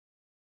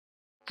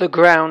The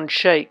ground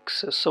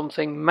shakes as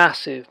something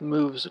massive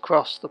moves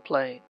across the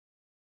plain.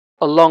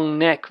 A long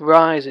neck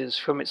rises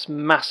from its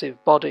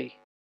massive body,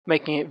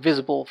 making it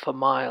visible for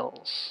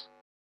miles.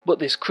 But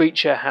this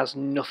creature has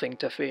nothing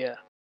to fear.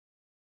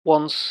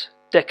 Once,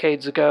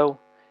 decades ago,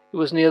 it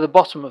was near the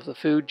bottom of the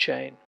food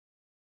chain.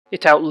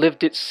 It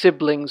outlived its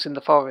siblings in the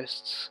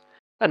forests,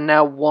 and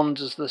now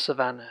wanders the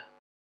savannah,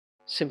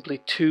 simply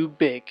too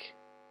big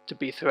to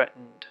be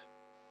threatened.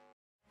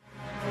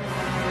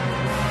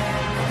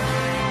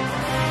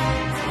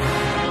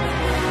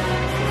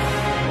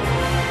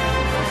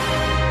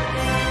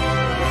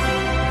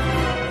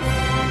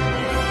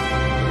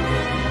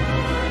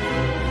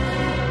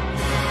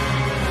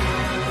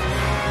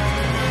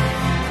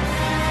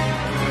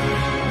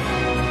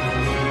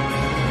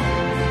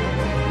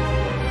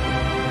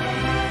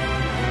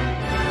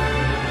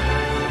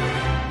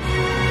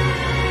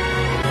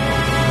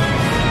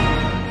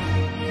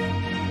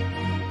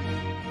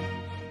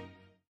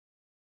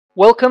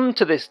 Welcome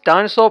to this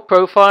dinosaur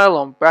profile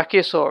on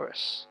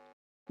Brachiosaurus.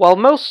 While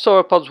most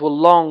sauropods were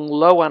long,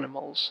 low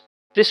animals,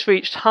 this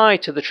reached high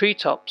to the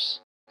treetops,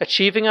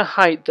 achieving a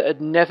height that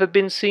had never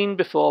been seen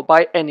before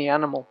by any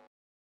animal.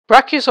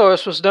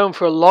 Brachiosaurus was known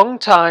for a long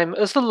time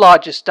as the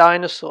largest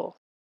dinosaur.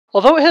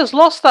 Although it has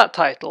lost that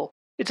title,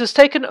 it has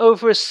taken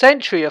over a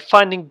century of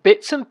finding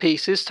bits and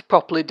pieces to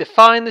properly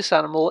define this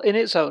animal in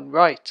its own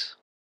right.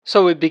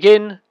 So we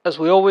begin, as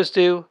we always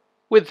do,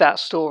 with that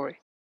story.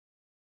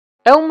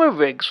 Elmer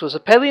Riggs was a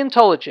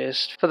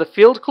paleontologist for the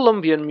Field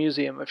Columbian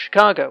Museum of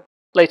Chicago,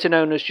 later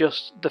known as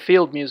just the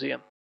Field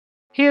Museum.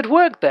 He had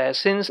worked there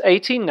since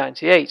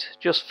 1898,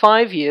 just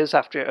 5 years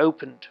after it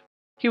opened.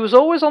 He was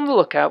always on the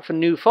lookout for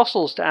new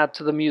fossils to add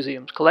to the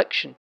museum's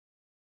collection.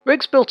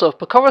 Riggs built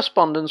up a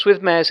correspondence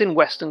with mayors in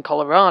western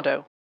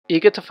Colorado,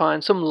 eager to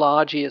find some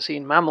large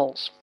Eocene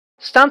mammals.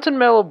 Stanton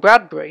Merrill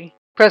Bradbury,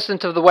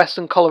 president of the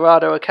Western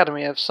Colorado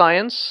Academy of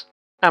Science,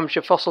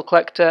 amateur fossil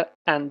collector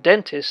and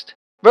dentist,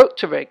 wrote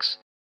to Riggs,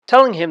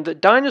 telling him that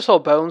dinosaur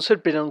bones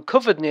had been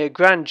uncovered near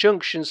Grand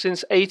Junction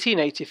since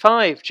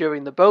 1885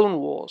 during the Bone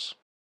Wars.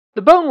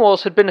 The Bone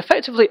Wars had been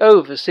effectively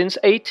over since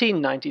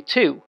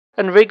 1892,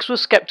 and Riggs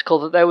was sceptical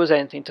that there was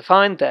anything to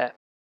find there.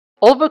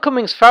 Oliver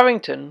Cummings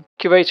Farrington,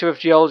 curator of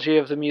geology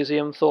of the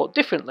museum, thought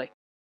differently.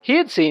 He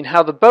had seen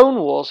how the Bone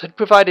Wars had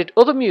provided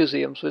other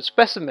museums with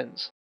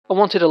specimens, and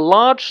wanted a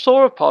large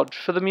sauropod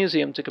for the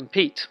museum to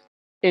compete.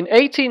 In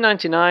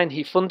 1899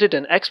 he funded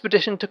an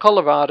expedition to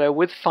Colorado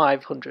with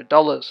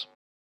 $500.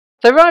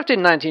 They arrived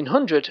in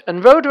 1900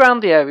 and rode around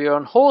the area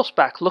on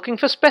horseback looking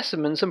for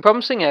specimens and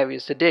promising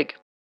areas to dig.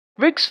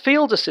 Riggs'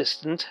 field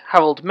assistant,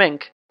 Harold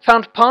Menck,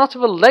 found part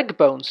of a leg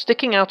bone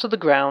sticking out of the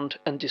ground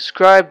and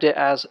described it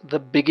as the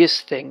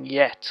biggest thing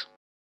yet.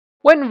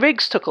 When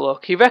Riggs took a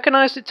look, he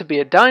recognized it to be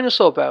a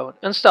dinosaur bone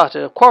and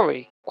started a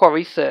quarry,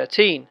 Quarry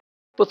 13,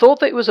 but thought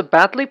that it was a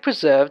badly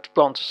preserved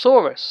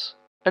Brontosaurus,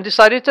 and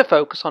decided to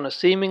focus on a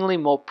seemingly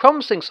more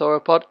promising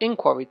sauropod in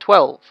Quarry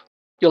 12.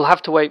 You'll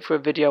have to wait for a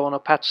video on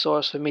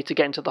Apatosaurus for me to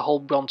get into the whole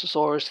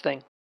Brontosaurus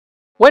thing.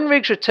 When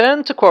Riggs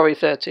returned to Quarry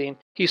 13,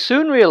 he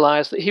soon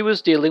realised that he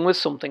was dealing with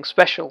something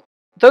special.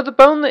 Though the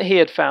bone that he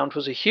had found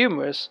was a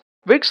humerus,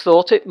 Riggs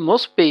thought it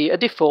must be a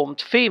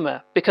deformed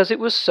femur because it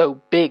was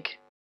so big.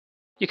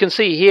 You can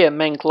see here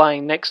Menck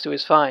lying next to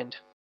his find.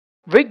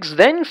 Riggs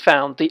then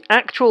found the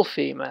actual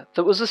femur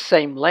that was the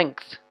same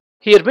length.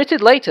 He admitted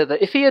later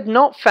that if he had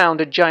not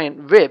found a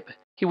giant rib,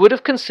 he would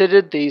have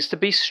considered these to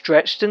be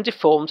stretched and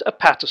deformed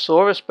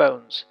Apatosaurus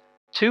bones,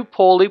 too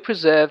poorly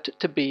preserved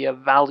to be of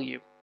value.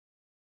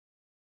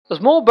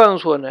 As more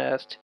bones were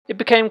unearthed, it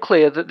became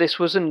clear that this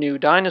was a new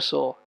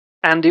dinosaur,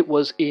 and it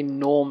was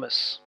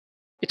enormous.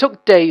 It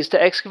took days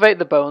to excavate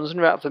the bones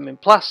and wrap them in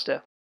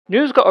plaster.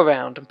 News got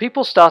around and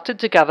people started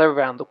to gather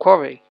around the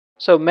quarry,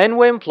 so men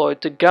were employed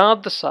to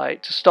guard the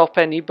site to stop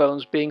any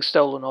bones being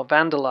stolen or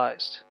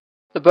vandalized.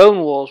 The Bone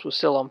Wars were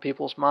still on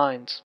people's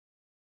minds.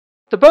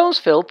 The bones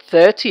filled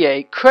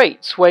 38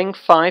 crates weighing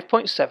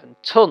 5.7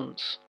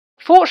 tons.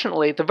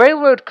 Fortunately, the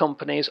railroad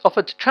companies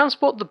offered to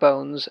transport the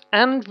bones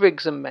and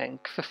Riggs and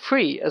Menck for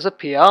free as a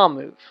PR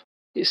move.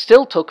 It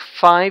still took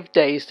 5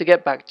 days to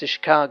get back to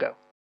Chicago.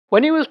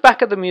 When he was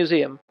back at the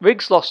museum,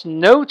 Riggs lost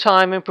no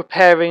time in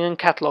preparing and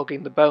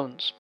cataloguing the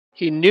bones.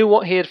 He knew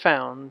what he had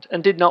found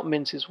and did not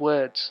mince his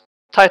words,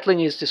 titling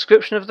his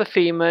description of the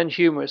femur and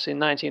humerus in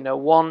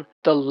 1901,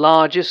 "The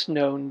Largest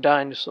Known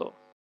Dinosaur."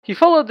 He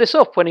followed this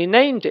up when he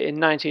named it in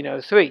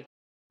 1903,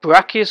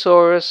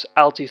 Brachiosaurus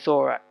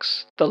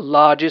altithorax, the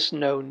largest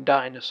known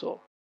dinosaur.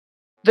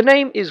 The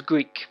name is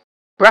Greek.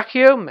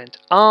 Brachio meant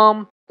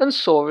arm, and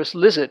saurus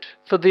lizard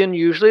for the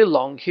unusually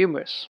long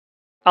humerus.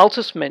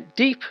 Altus meant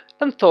deep,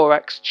 and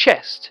thorax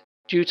chest,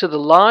 due to the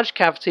large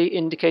cavity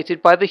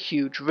indicated by the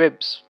huge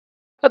ribs.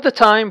 At the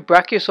time,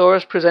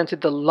 Brachiosaurus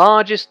presented the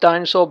largest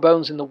dinosaur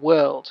bones in the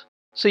world,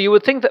 so you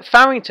would think that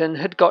Farrington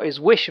had got his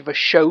wish of a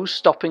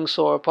show-stopping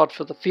sauropod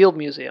for the Field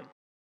Museum.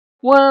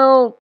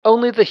 Well,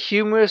 only the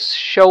humerus,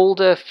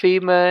 shoulder,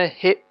 femur,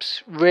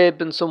 hips,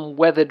 rib and some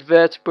weathered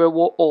vertebra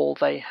were all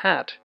they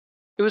had.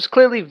 It was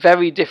clearly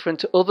very different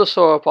to other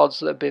sauropods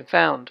that had been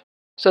found,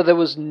 so there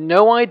was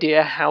no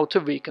idea how to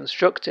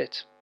reconstruct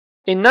it.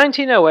 In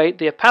 1908,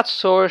 the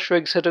Apatosaurus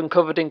Riggs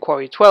uncovered in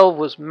Quarry 12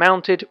 was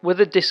mounted with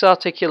the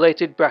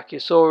disarticulated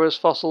Brachiosaurus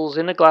fossils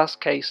in a glass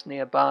case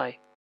nearby.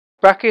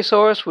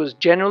 Brachiosaurus was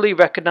generally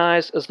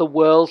recognised as the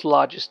world's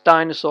largest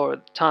dinosaur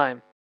at the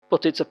time,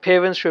 but its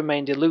appearance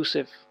remained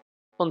elusive,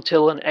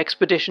 until an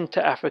expedition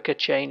to Africa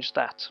changed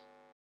that.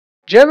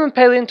 German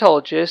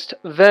paleontologist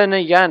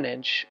Werner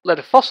Janensch led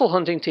a fossil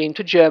hunting team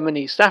to German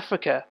East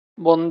Africa,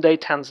 modern-day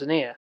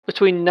Tanzania,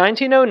 between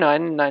 1909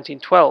 and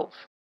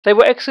 1912. They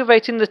were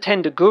excavating the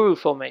Tendaguru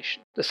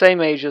Formation, the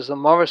same age as the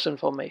Morrison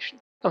Formation,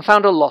 and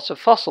found a lot of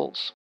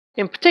fossils.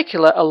 In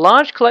particular, a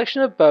large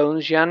collection of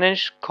bones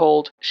Janensch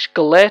called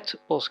Skelett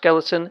or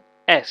Skeleton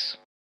S.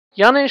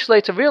 Janensch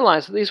later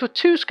realized that these were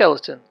two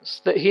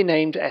skeletons that he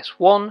named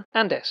S1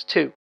 and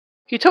S2.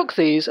 He took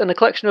these and a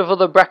collection of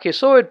other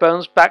Brachiosaurid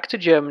bones back to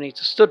Germany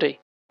to study.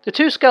 The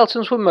two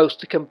skeletons were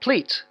mostly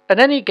complete, and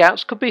any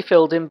gaps could be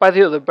filled in by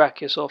the other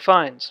Brachiosaur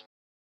finds.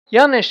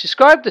 Janensch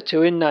described the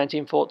two in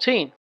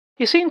 1914.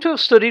 He seemed to have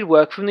studied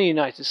work from the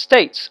United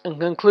States and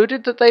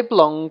concluded that they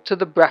belonged to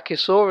the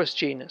Brachiosaurus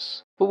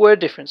genus, but were a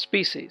different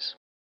species,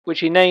 which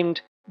he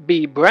named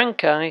B.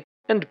 branchi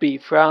and B.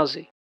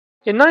 frasi.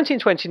 In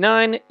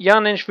 1929,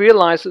 Janensch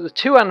realized that the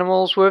two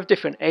animals were of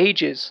different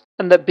ages,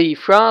 and that B.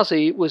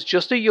 frasi was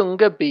just a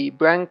younger B.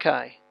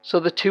 branchi, so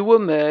the two were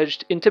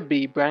merged into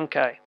B.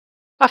 branchi.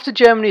 After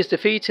Germany's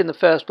defeat in the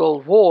First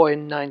World War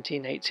in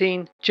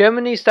 1918,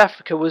 German East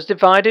Africa was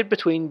divided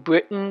between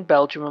Britain,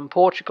 Belgium and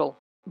Portugal.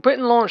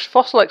 Britain launched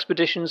fossil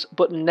expeditions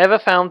but never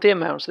found the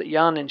amounts that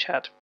Janensch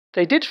had.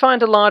 They did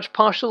find a large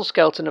partial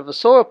skeleton of a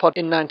sauropod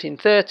in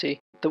 1930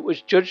 that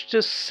was judged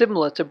as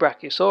similar to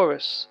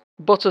Brachiosaurus,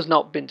 but has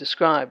not been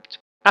described.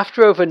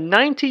 After over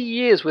 90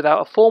 years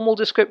without a formal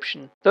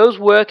description, those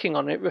working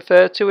on it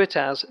refer to it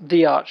as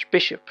the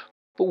Archbishop.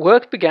 But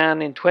work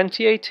began in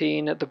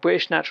 2018 at the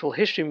British Natural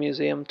History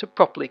Museum to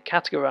properly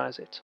categorise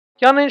it.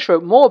 Janensch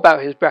wrote more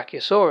about his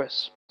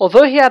Brachiosaurus.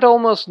 Although he had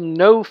almost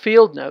no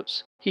field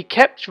notes, he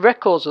kept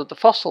records of the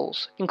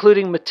fossils,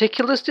 including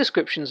meticulous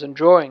descriptions and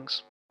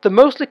drawings. The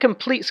mostly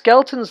complete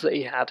skeletons that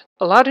he had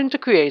allowed him to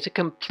create a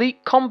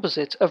complete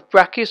composite of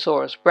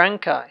Brachiosaurus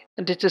branchi,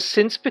 and it has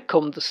since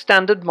become the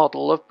standard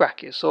model of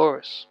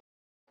Brachiosaurus.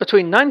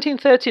 Between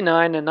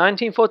 1939 and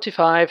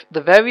 1945,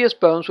 the various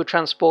bones were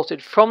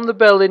transported from the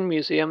Berlin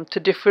Museum to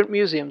different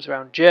museums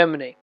around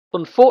Germany.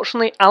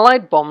 Unfortunately,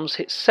 Allied bombs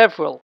hit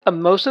several,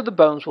 and most of the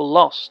bones were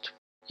lost.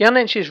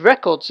 Janensch's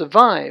record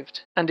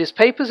survived, and his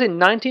papers in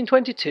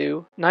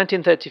 1922,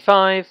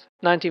 1935,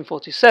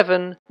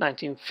 1947,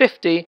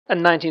 1950, and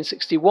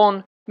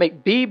 1961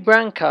 make B.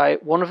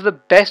 branchi one of the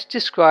best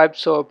described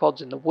sauropods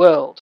in the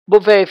world,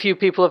 but very few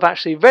people have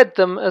actually read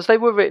them as they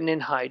were written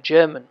in High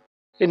German.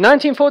 In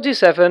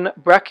 1947,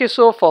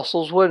 Brachiosaur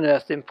fossils were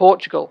unearthed in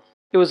Portugal.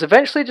 It was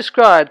eventually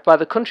described by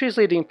the country's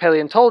leading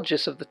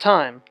paleontologists of the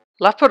time,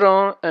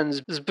 Laperon and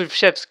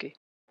Zbrzewski.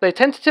 They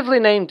tentatively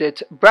named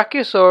it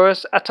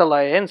Brachiosaurus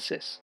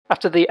atalaensis,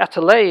 after the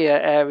Atalaya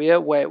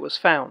area where it was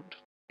found.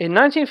 In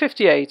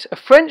 1958, a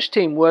French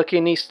team working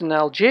in eastern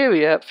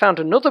Algeria found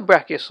another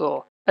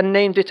brachiosaur and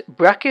named it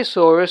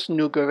Brachiosaurus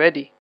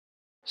nugaredi.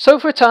 So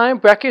for a time,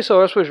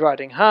 Brachiosaurus was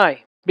riding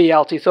high. B.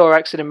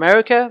 altithorax in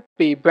America,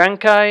 B.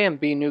 branchi and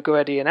B.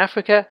 nugaredi in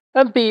Africa,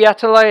 and B.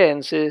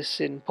 atalaensis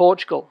in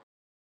Portugal.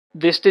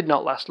 This did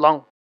not last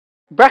long.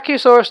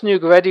 Brachiosaurus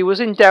nugaredi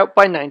was in doubt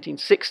by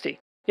 1960.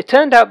 It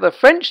turned out the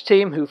French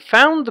team who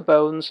found the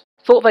bones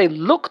thought they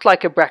looked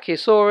like a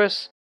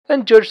Brachiosaurus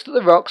and judged that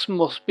the rocks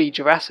must be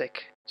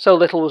Jurassic. So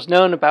little was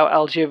known about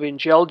Algerian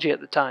geology at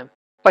the time.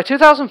 By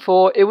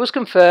 2004 it was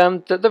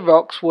confirmed that the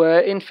rocks were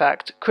in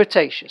fact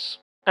Cretaceous,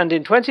 and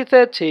in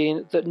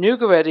 2013 that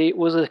nugaredi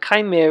was a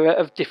chimera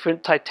of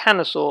different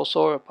Titanosaur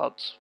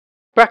sauropods.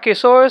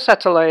 Brachiosaurus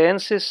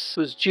atalaensis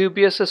was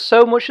dubious as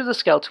so much of the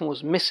skeleton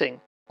was missing,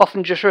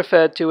 often just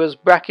referred to as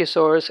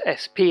Brachiosaurus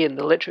sp in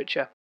the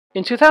literature.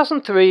 In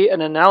 2003,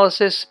 an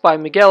analysis by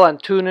Miguel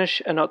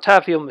Antunes and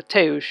Octavio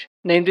Mateus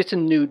named it a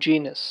new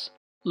genus,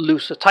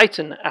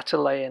 Lusatitan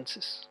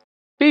atalaensis.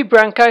 B.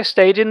 branchi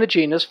stayed in the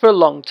genus for a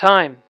long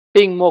time.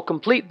 Being more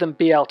complete than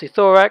B.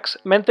 altithorax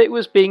meant that it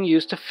was being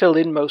used to fill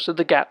in most of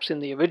the gaps in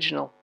the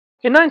original.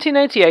 In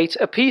 1988,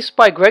 a piece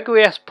by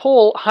Gregory S.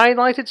 Paul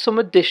highlighted some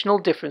additional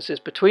differences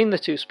between the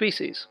two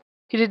species.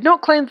 He did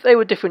not claim that they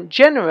were different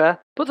genera,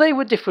 but they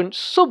were different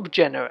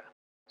subgenera.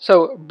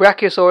 So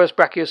Brachiosaurus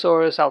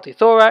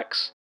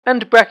altithorax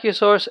and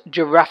Brachiosaurus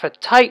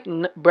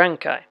Giraffatitan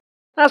branchi.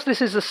 As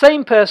this is the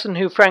same person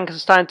who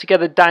Frankensteined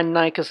together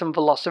Deinonychus and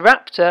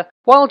Velociraptor,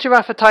 while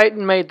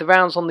Giraffatitan made the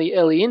rounds on the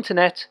early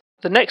internet,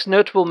 the next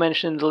notable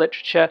mention in the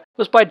literature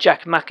was by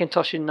Jack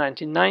McIntosh in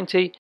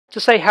 1990 to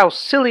say how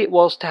silly it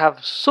was to have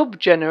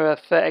subgenera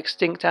for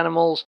extinct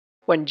animals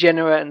when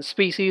genera and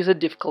species are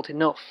difficult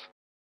enough.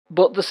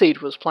 But the seed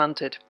was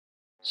planted.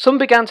 Some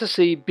began to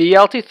see B.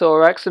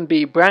 altithorax and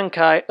B.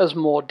 branchi as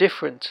more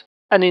different,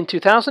 and in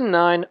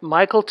 2009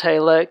 Michael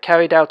Taylor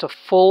carried out a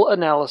full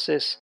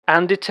analysis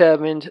and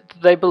determined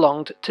that they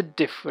belonged to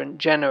different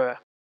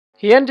genera.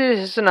 He ended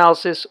his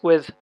analysis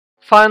with,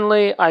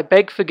 "Finally, I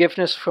beg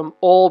forgiveness from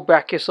all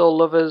brachiosaur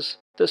lovers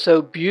that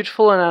so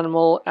beautiful an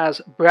animal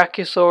as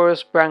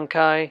Brachiosaurus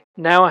branchi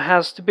now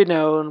has to be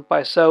known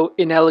by so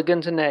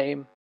inelegant a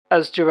name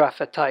as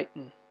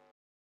Giraffatitan."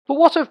 But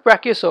what of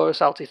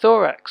Brachiosaurus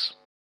altithorax?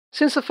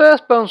 Since the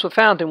first bones were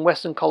found in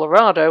western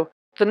Colorado,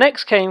 the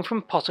next came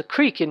from Potter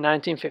Creek in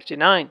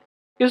 1959.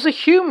 It was a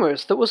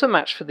humerus that was a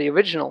match for the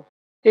original.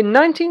 In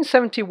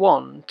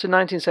 1971 to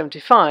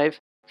 1975,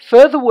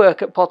 further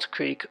work at Potter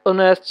Creek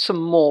unearthed some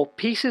more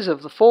pieces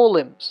of the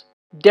forelimbs,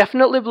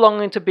 definitely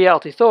belonging to B.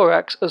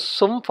 altithorax, as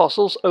some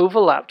fossils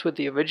overlapped with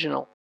the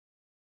original.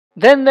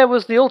 Then there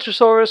was the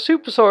Ultrasaurus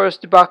Supersaurus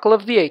debacle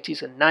of the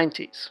 80s and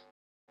 90s.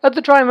 At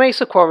the Dry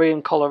Mesa Quarry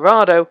in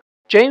Colorado,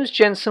 James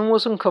Jensen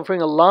was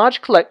uncovering a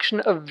large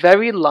collection of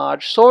very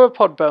large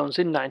sauropod bones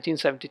in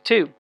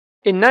 1972.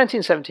 In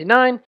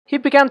 1979, he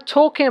began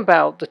talking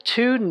about the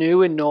two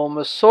new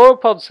enormous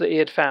sauropods that he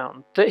had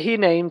found, that he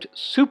named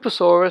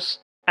Supersaurus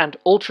and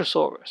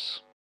Ultrasaurus.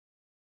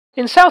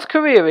 In South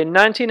Korea in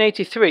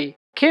 1983,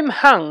 Kim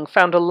Hang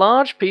found a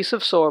large piece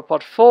of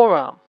sauropod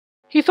forearm.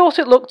 He thought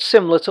it looked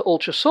similar to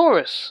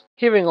Ultrasaurus,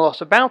 hearing a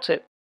lot about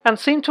it, and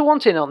seemed to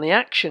want in on the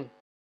action.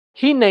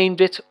 He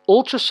named it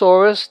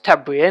Ultrasaurus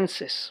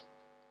tabriensis.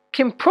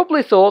 Kim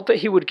probably thought that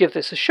he would give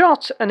this a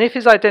shot, and if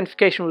his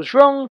identification was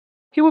wrong,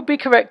 he would be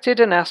corrected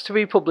and asked to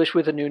republish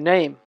with a new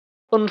name.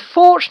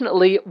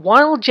 Unfortunately,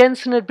 while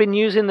Jensen had been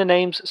using the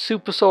names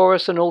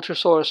Supersaurus and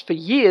Ultrasaurus for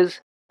years,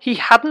 he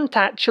hadn't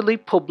actually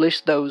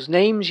published those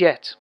names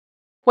yet.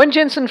 When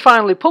Jensen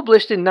finally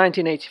published in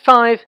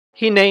 1985,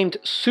 he named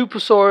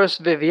Supersaurus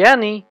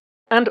viviani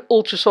and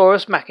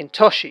Ultrasaurus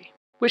mackintoshi,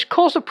 which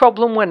caused a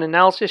problem when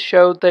analysis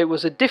showed that it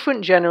was a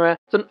different genera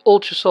than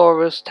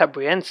Ultrasaurus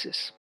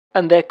tabriensis,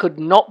 and there could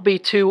not be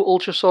two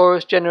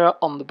Ultrasaurus genera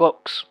on the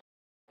books.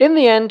 In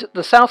the end,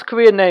 the South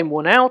Korean name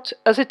won out,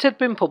 as it had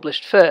been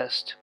published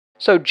first.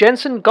 So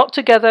Jensen got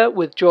together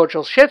with George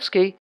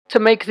Olszewski to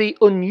make the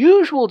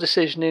unusual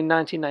decision in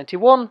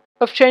 1991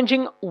 of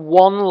changing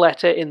one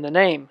letter in the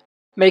name,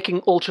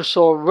 making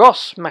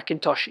Ultrasaurus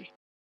mackintoshi.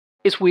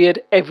 It's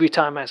weird every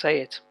time I say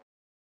it.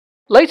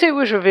 Later it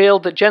was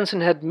revealed that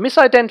Jensen had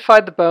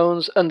misidentified the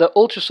bones and that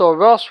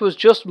Ultrasaurus was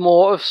just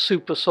more of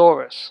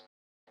Supersaurus.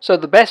 So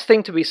the best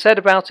thing to be said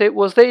about it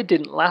was that it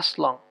didn't last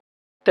long.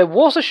 There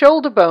was a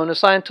shoulder bone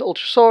assigned to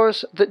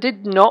Ultrasaurus that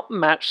did not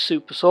match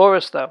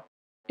Supersaurus though.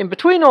 In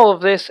between all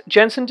of this,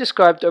 Jensen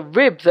described a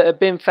rib that had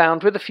been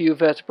found with a few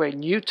vertebrae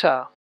in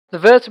Utah. The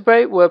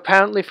vertebrae were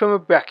apparently from a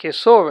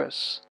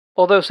Brachiosaurus,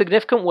 although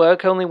significant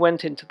work only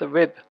went into the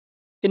rib.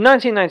 In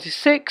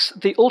 1996,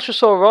 the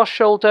Ultrasaurus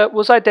shoulder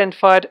was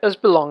identified as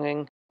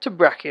belonging to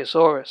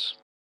Brachiosaurus.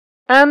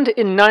 And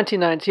in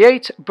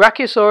 1998,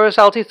 Brachiosaurus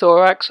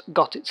altithorax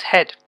got its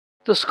head.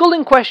 The skull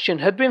in question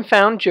had been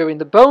found during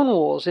the Bone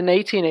Wars in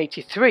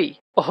 1883,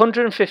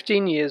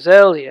 115 years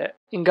earlier,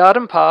 in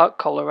Garden Park,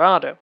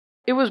 Colorado.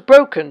 It was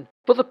broken,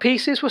 but the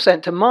pieces were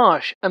sent to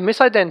Marsh and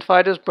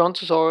misidentified as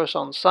Brontosaurus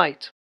on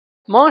site.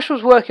 Marsh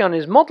was working on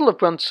his model of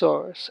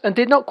Brontosaurus and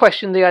did not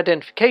question the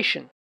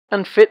identification,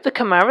 and fit the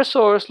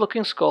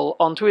Camarasaurus-looking skull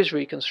onto his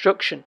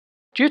reconstruction.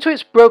 Due to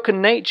its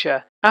broken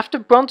nature, after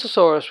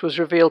Brontosaurus was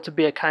revealed to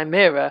be a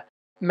chimera,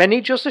 many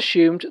just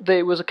assumed that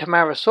it was a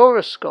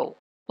Camarasaurus skull,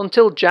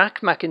 until Jack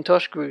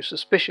McIntosh grew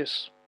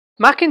suspicious.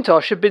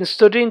 McIntosh had been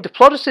studying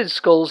diplodocid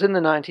skulls in the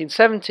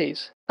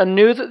 1970s, and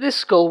knew that this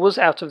skull was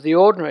out of the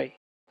ordinary,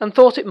 and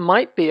thought it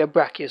might be a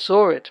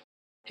Brachiosaurid.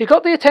 He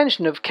got the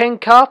attention of Ken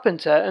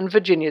Carpenter and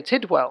Virginia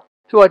Tidwell,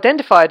 who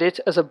identified it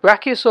as a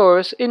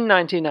Brachiosaurus in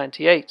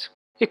 1998.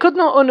 It could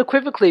not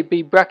unequivocally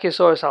be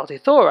Brachiosaurus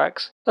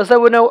altithorax, as there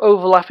were no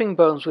overlapping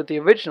bones with the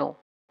original,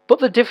 but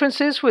the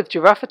differences with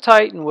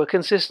Giraffatitan were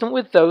consistent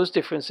with those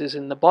differences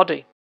in the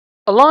body.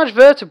 A large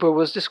vertebra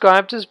was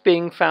described as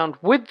being found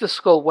with the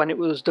skull when it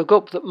was dug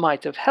up that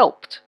might have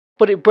helped,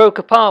 but it broke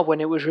apart when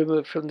it was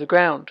removed from the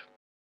ground.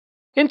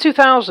 In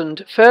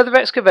 2000, further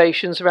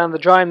excavations around the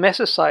Dry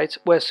Mesa site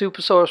where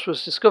Supersaurus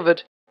was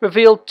discovered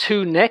revealed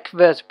two neck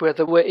vertebrae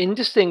that were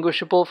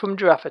indistinguishable from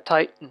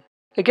Giraffatitan.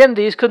 Again,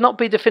 these could not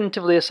be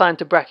definitively assigned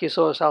to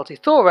Brachiosaurus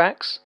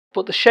altithorax,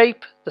 but the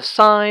shape, the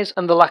size,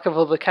 and the lack of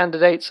other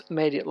candidates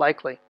made it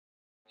likely.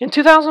 In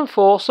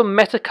 2004, some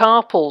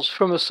metacarpals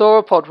from a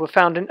sauropod were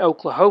found in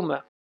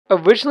Oklahoma.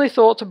 Originally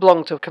thought to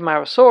belong to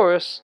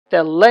Camarasaurus,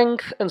 their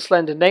length and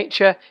slender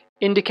nature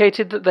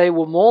indicated that they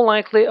were more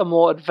likely a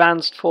more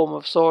advanced form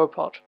of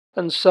sauropod,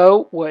 and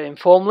so were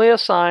informally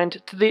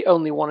assigned to the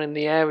only one in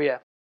the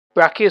area,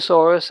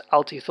 Brachiosaurus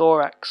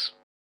altithorax.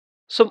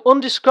 Some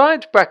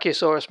undescribed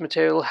Brachiosaurus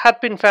material had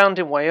been found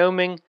in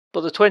Wyoming,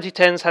 but the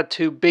 2010s had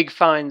two big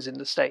finds in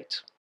the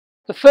state.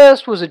 The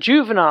first was a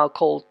juvenile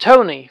called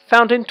Tony,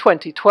 found in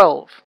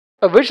 2012.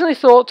 Originally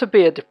thought to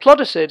be a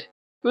diplodocid, it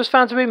was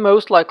found to be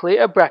most likely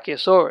a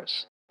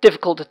Brachiosaurus.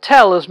 Difficult to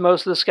tell as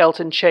most of the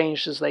skeleton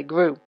changed as they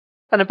grew,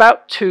 and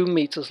about 2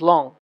 meters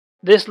long.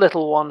 This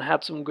little one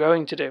had some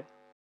growing to do.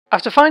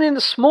 After finding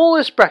the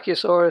smallest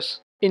Brachiosaurus,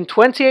 in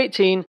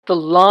 2018 the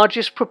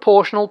largest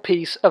proportional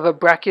piece of a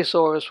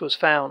Brachiosaurus was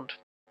found.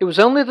 It was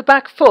only the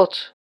back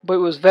foot, but it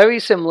was very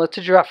similar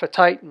to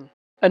Giraffatitan,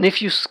 and if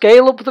you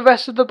scale up the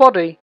rest of the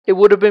body, it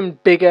would have been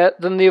bigger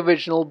than the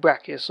original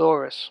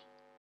Brachiosaurus.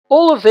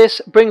 All of this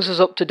brings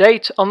us up to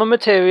date on the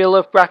material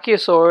of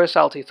Brachiosaurus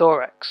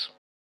altithorax.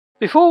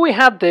 Before we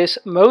had this,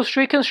 most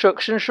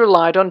reconstructions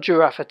relied on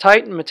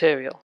Giraffatitan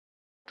material.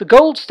 The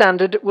gold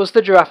standard was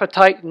the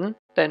Giraffatitan,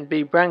 then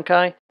B.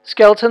 branchi,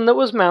 skeleton that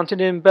was mounted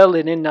in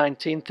Berlin in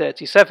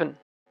 1937,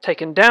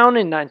 taken down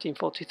in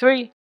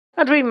 1943,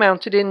 and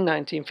remounted in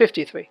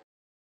 1953.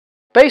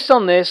 Based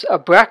on this, a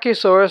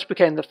Brachiosaurus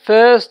became the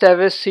first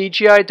ever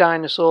CGI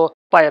dinosaur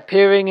by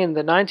appearing in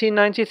the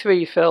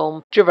 1993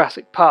 film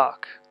Jurassic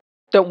Park.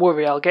 Don't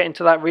worry, I'll get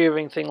into that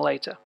rearing thing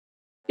later.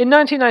 In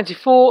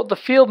 1994, the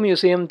Field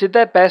Museum did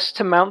their best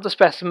to mount the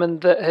specimen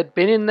that had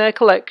been in their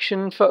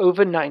collection for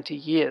over 90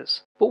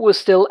 years, but was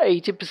still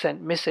 80%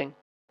 missing.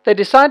 They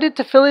decided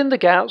to fill in the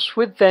gaps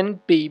with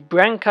then B.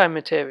 branchi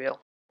material.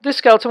 This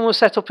skeleton was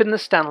set up in the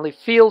Stanley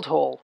Field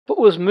Hall, but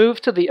was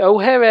moved to the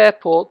O'Hare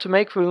Airport to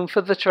make room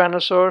for the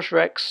Tyrannosaurus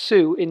Rex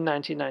Zoo in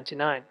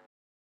 1999.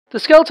 The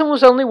skeleton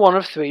was only one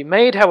of 3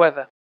 made,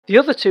 however. The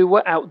other 2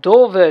 were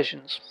outdoor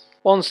versions.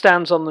 One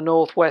stands on the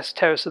northwest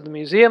terrace of the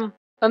museum,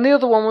 and the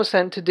other one was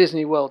sent to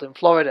Disney World in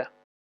Florida.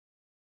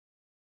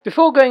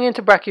 Before going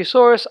into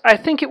Brachiosaurus, I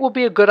think it would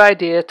be a good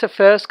idea to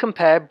first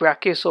compare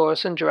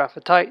Brachiosaurus and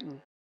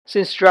Giraffatitan.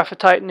 Since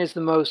Giraffatitan is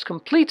the most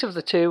complete of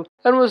the 2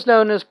 and was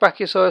known as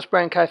Brachiosaurus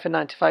branchi for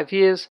 95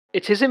 years,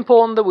 it is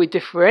important that we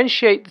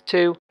differentiate the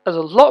 2, as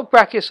a lot of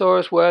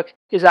Brachiosaurus work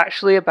is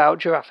actually about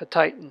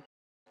Giraffatitan.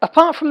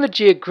 Apart from the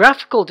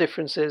geographical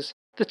differences,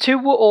 the 2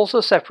 were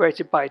also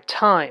separated by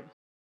time.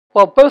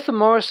 While both the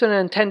Morrison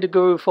and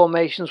Tendaguru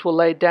formations were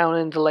laid down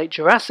in the late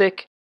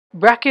Jurassic,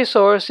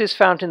 Brachiosaurus is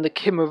found in the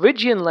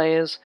Kimmeridgian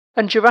layers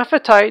and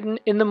Giraffatitan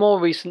in the more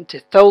recent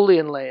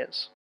Titholian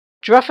layers.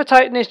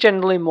 Giraffatitan is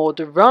generally more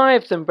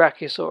derived than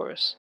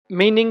Brachiosaurus,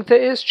 meaning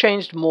that it has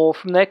changed more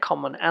from their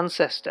common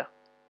ancestor.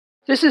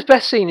 This is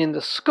best seen in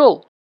the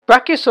skull.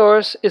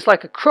 Brachiosaurus is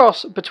like a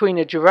cross between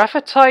a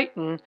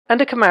Giraffatitan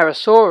and a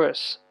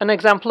Camarasaurus, an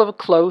example of a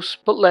close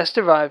but less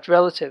derived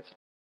relative.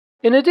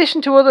 In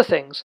addition to other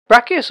things,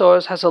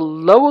 Brachiosaurus has a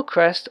lower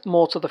crest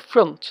more to the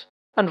front,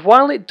 and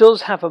while it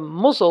does have a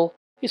muzzle,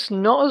 it's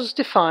not as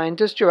defined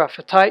as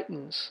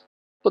Giraffatitan's,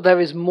 but there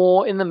is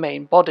more in the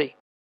main body.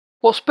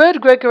 What spurred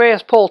Gregory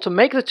S. Paul to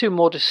make the 2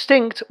 more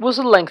distinct was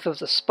the length of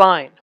the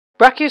spine.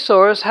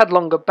 Brachiosaurus had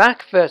longer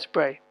back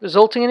vertebrae,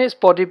 resulting in its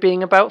body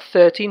being about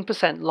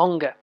 13%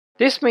 longer.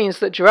 This means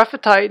that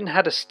Giraffatitan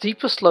had a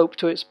steeper slope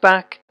to its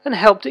back and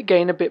helped it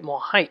gain a bit more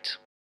height.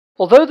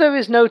 Although there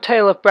is no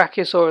tail of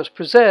Brachiosaurus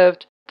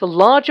preserved, the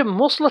larger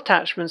muscle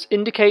attachments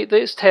indicate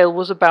that its tail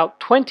was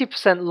about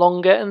 20%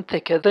 longer and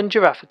thicker than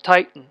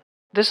Giraffatitan.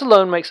 This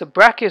alone makes a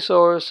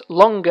Brachiosaurus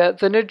longer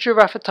than a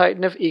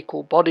Giraffatitan of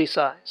equal body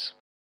size.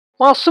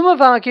 While some have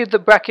argued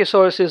that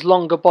Brachiosaurus's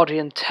longer body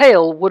and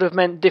tail would have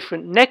meant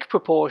different neck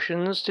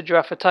proportions to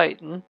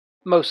Giraffatitan,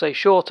 most say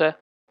shorter,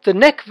 the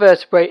neck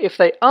vertebrae, if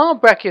they are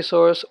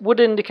Brachiosaurus, would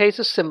indicate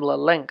a similar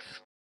length.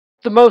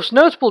 The most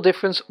notable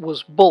difference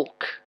was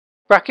bulk.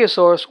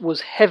 Brachiosaurus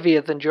was heavier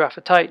than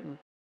Giraffatitan.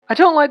 I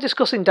don't like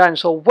discussing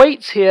dinosaur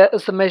weights here,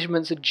 as the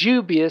measurements are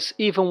dubious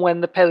even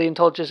when the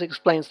paleontologist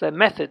explains their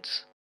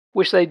methods,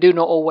 which they do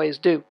not always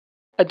do.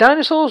 A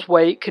dinosaur's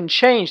weight can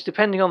change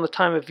depending on the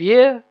time of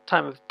year,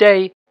 time of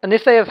day, and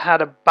if they have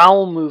had a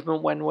bowel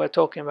movement when we're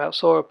talking about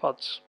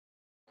sauropods.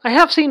 I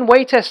have seen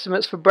weight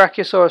estimates for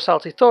Brachiosaurus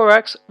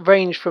altithorax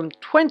range from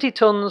 20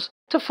 tons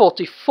to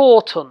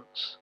 44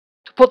 tons.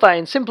 To put that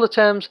in simpler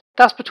terms,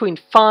 that's between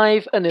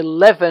 5 and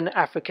 11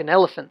 African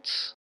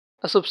elephants,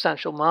 a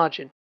substantial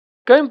margin.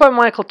 Going by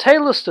Michael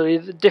Taylor's study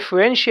that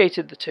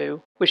differentiated the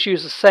 2, which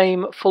used the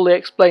same fully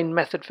explained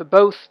method for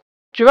both,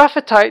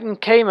 Giraffatitan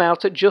came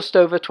out at just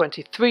over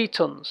 23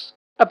 tons,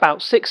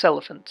 about 6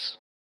 elephants,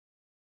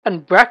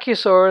 and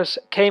Brachiosaurus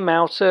came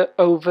out at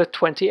over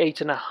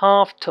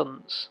 28.5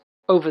 tons,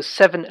 over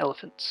 7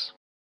 elephants.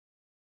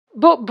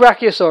 But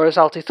Brachiosaurus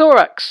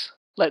altithorax.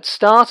 Let's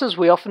start, as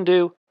we often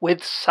do,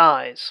 with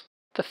size.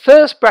 The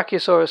first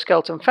Brachiosaurus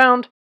skeleton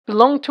found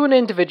belonged to an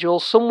individual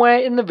somewhere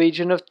in the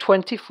region of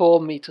 24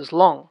 meters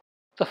long.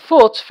 The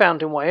foot,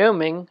 found in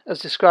Wyoming, as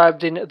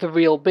described in The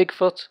Real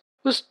Bigfoot,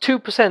 was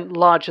 2%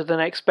 larger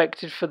than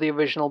expected for the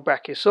original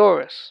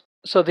Brachiosaurus,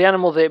 so the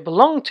animal that it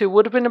belonged to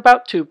would have been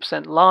about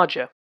 2%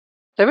 larger.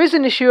 There is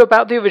an issue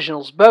about the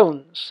original's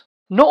bones.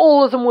 Not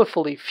all of them were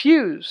fully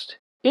fused,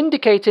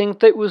 indicating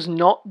that it was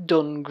not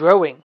done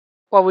growing.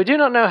 While we do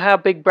not know how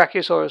big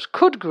Brachiosaurus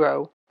could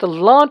grow, the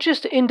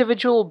largest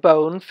individual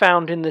bone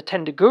found in the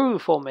Tendaguru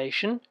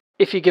Formation,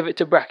 if you give it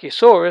to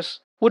Brachiosaurus,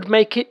 would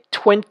make it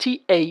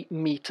 28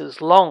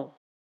 meters long.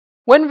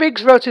 When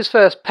Riggs wrote his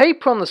first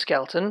paper on the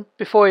skeleton,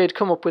 before he had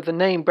come up with the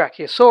name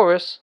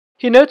Brachiosaurus,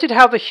 he noted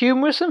how the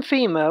humerus and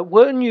femur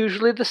were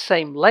unusually the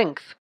same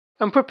length,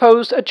 and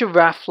proposed a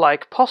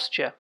giraffe-like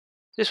posture.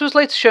 This was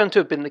later shown to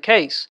have been the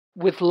case,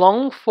 with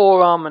long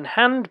forearm and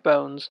hand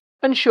bones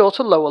and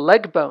shorter lower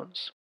leg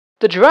bones.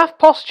 The giraffe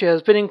posture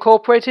has been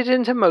incorporated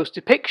into most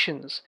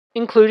depictions,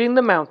 including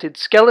the mounted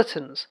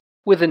skeletons,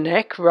 with the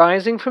neck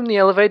rising from the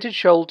elevated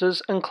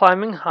shoulders and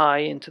climbing high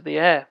into the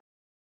air.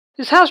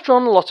 This has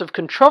drawn a lot of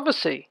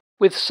controversy,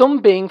 with some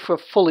being for a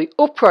fully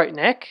upright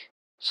neck,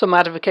 some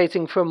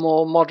advocating for a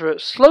more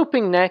moderate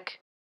sloping neck,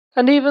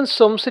 and even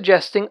some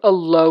suggesting a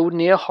low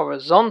near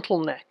horizontal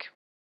neck.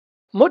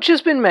 Much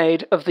has been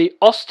made of the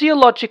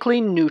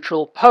osteologically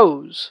neutral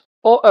pose,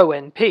 or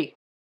ONP.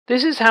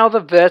 This is how the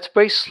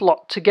vertebrae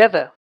slot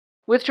together.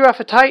 With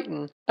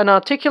Giraffatitan, an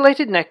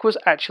articulated neck was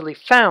actually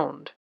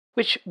found,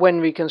 which, when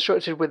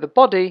reconstructed with the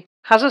body,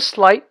 has a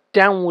slight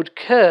downward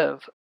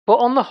curve, but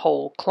on the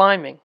whole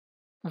climbing.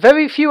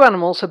 Very few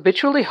animals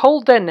habitually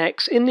hold their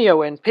necks in the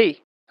ONP,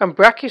 and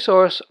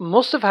Brachiosaurus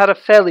must have had a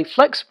fairly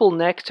flexible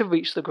neck to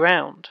reach the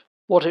ground,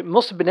 what it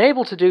must have been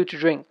able to do to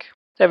drink.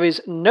 There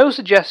is no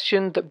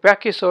suggestion that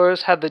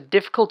Brachiosaurus had the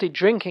difficulty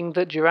drinking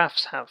that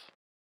giraffes have.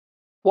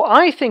 What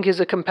I think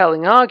is a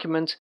compelling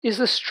argument is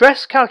the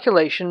stress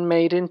calculation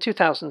made in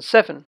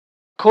 2007.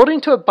 According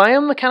to a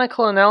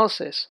biomechanical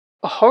analysis,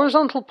 a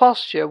horizontal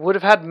posture would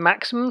have had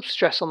maximum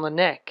stress on the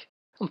neck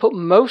and put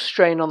most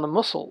strain on the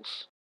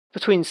muscles.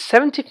 Between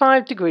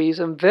 75 degrees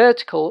and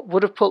vertical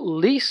would have put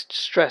least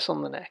stress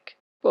on the neck,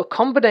 but a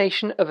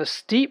combination of a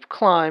steep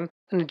climb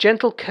and a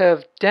gentle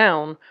curve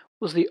down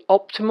was the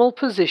optimal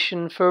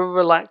position for a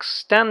relaxed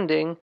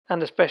standing,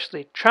 and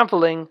especially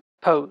travelling,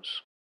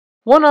 pose.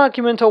 One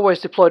argument always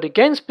deployed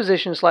against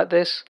positions like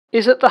this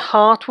is that the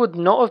heart would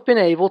not have been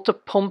able to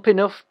pump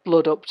enough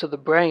blood up to the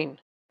brain,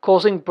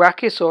 causing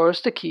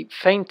Brachiosaurus to keep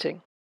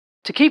fainting.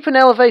 To keep an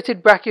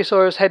elevated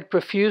Brachiosaurus head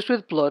perfused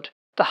with blood,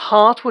 the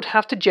heart would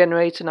have to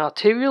generate an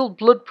arterial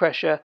blood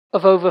pressure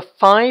of over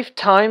 5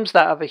 times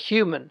that of a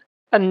human,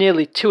 and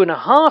nearly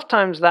 2.5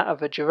 times that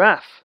of a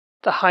giraffe,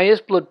 the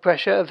highest blood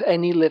pressure of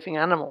any living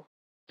animal.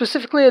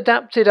 Specifically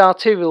adapted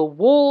arterial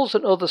walls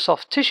and other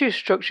soft tissue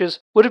structures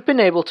would have been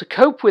able to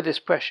cope with this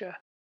pressure,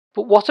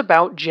 but what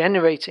about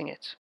generating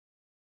it?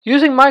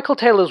 Using Michael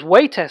Taylor's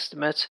weight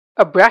estimate,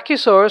 a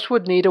Brachiosaurus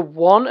would need a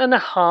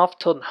 1.5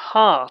 ton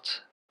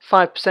heart,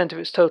 5% of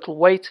its total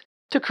weight,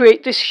 to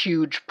create this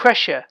huge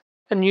pressure,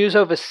 and use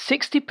over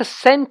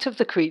 60% of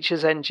the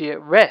creature's energy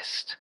at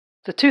rest.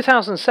 The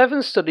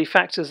 2007 study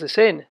factors this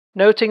in,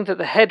 noting that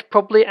the head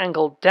probably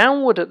angled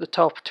downward at the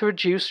top to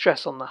reduce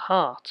stress on the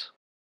heart.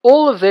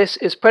 All of this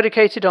is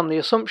predicated on the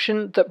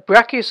assumption that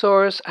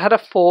Brachiosaurus had a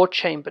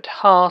 4-chambered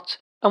heart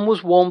and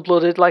was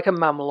warm-blooded like a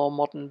mammal or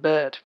modern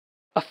bird.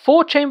 A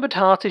 4-chambered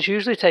heart is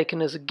usually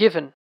taken as a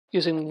given,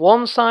 using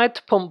one side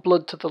to pump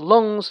blood to the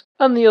lungs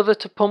and the other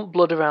to pump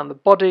blood around the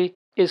body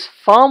is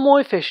far more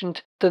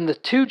efficient than the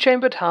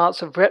 2-chambered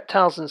hearts of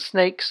reptiles and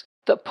snakes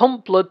that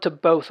pump blood to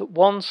both at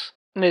once,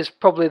 and is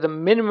probably the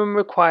minimum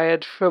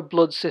required for a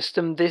blood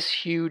system this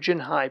huge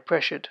and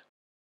high-pressured.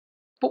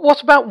 But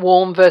what about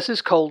warm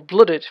versus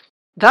cold-blooded?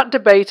 That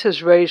debate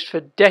has raged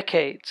for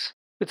decades,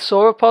 with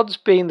sauropods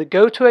being the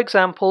go-to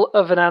example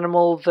of an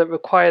animal that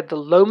required the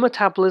low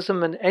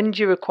metabolism and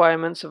energy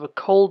requirements of a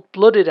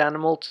cold-blooded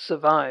animal to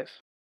survive.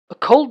 A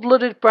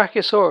cold-blooded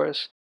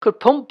Brachiosaurus could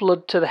pump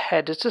blood to the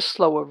head at a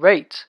slower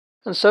rate,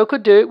 and so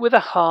could do it with a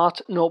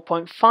heart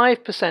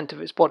 0.5%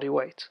 of its body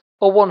weight,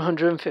 or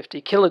 150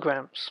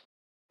 kilograms.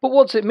 But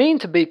what does it mean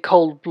to be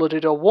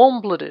cold-blooded or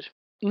warm-blooded?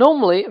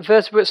 Normally,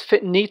 vertebrates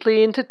fit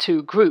neatly into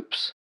 2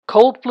 groups,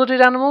 cold-blooded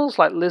animals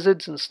like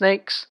lizards and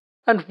snakes,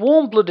 and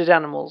warm-blooded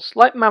animals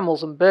like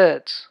mammals and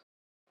birds.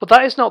 But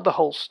that is not the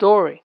whole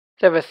story.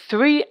 There are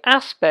 3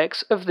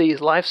 aspects of these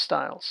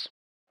lifestyles.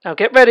 Now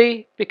get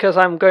ready, because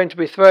I'm going to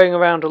be throwing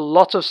around a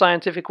lot of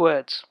scientific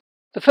words.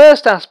 The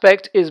first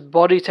aspect is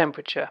body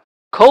temperature.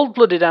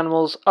 Cold-blooded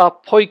animals are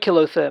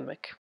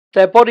poikilothermic.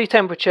 Their body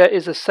temperature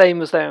is the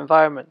same as their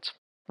environment.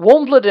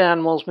 Warm-blooded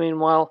animals,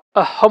 meanwhile,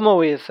 are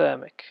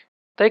homoeothermic.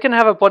 They can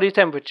have a body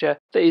temperature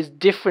that is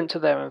different to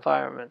their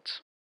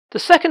environment. The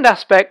second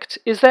aspect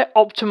is their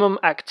optimum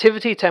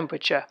activity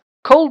temperature.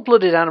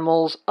 Cold-blooded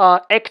animals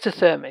are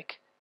ectothermic.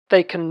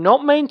 They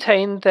cannot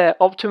maintain their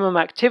optimum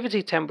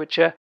activity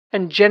temperature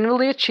and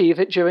generally achieve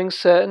it during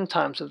certain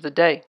times of the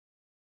day.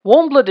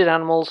 Warm-blooded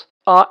animals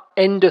are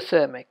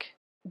endothermic.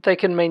 They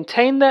can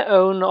maintain their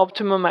own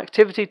optimum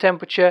activity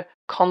temperature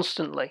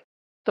constantly.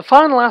 The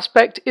final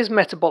aspect is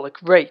metabolic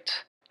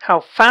rate, how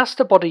fast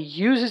a body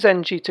uses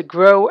energy to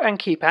grow and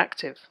keep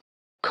active.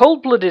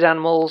 Cold-blooded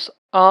animals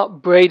are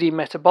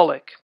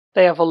bradymetabolic.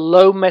 They have a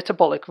low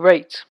metabolic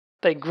rate.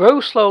 They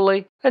grow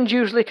slowly and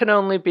usually can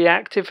only be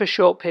active for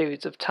short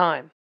periods of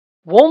time.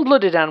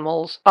 Warm-blooded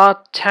animals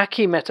are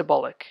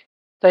tachymetabolic.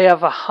 They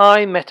have a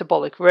high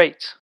metabolic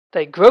rate.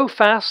 They grow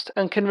fast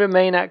and can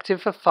remain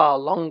active for far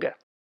longer.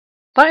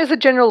 That is the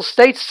general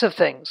status of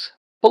things,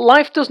 but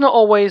life does not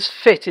always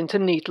fit into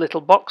neat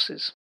little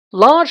boxes.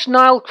 Large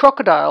Nile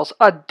crocodiles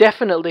are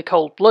definitely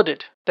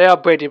cold-blooded. They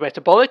are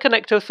bradymetabolic and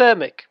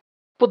ectothermic.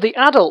 But the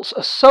adults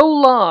are so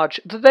large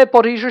that their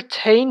bodies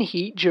retain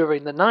heat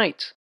during the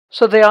night,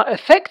 so they are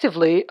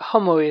effectively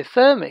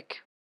homoeothermic.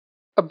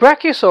 A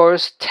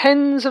Brachiosaurus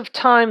tens of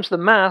times the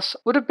mass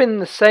would have been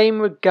the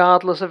same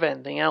regardless of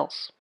anything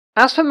else.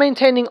 As for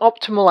maintaining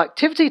optimal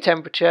activity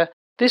temperature,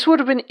 This would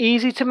have been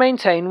easy to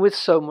maintain with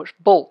so much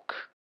bulk.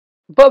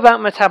 But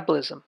about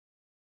metabolism.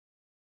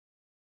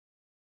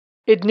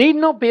 It need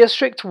not be a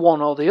strict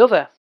one or the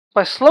other.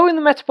 By slowing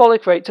the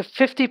metabolic rate to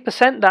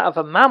 50% that of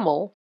a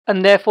mammal,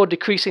 and therefore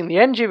decreasing the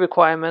energy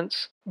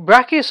requirements,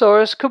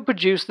 Brachiosaurus could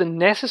produce the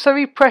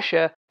necessary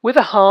pressure with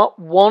a heart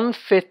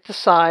 1/5 the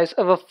size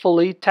of a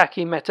fully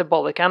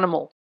tachymetabolic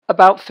animal,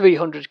 about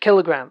 300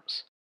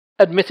 kilograms.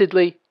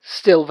 Admittedly,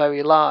 still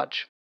very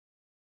large.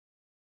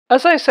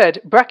 As I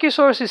said,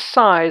 Brachiosaurus'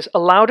 size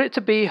allowed it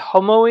to be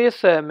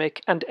homoeothermic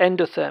and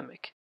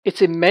endothermic,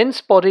 its immense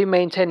body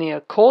maintaining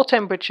a core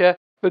temperature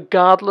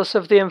regardless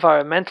of the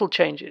environmental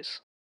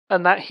changes,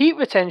 and that heat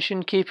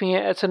retention keeping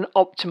it at an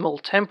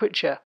optimal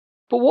temperature.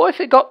 But what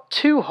if it got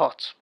too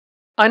hot?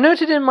 I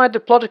noted in my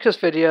Diplodocus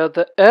video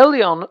that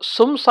early on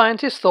some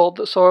scientists thought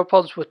that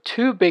sauropods were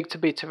too big to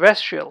be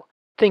terrestrial,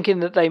 thinking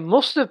that they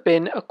must have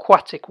been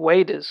aquatic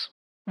waders.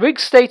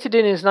 Riggs stated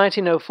in his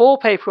 1904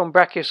 paper on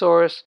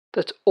Brachiosaurus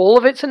that all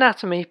of its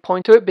anatomy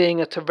point to it being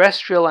a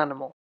terrestrial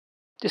animal.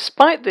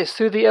 Despite this,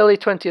 through the early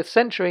 20th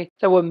century,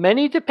 there were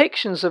many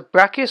depictions of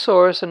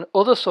Brachiosaurus and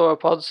other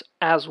sauropods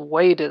as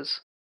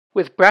waders,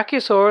 with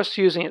Brachiosaurus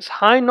using its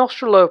high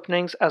nostril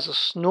openings as a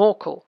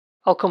snorkel.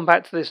 I'll come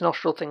back to this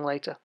nostril thing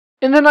later.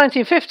 In the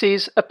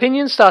 1950s,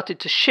 opinions started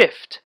to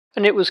shift,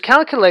 and it was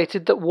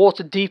calculated that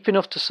water deep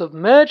enough to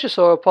submerge a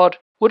sauropod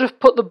would have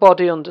put the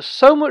body under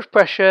so much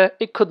pressure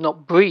it could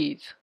not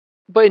breathe.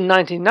 But in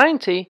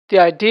 1990, the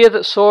idea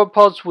that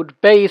sauropods would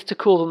bathe to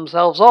cool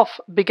themselves off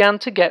began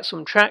to get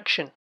some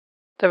traction.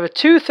 There are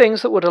two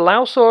things that would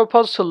allow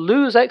sauropods to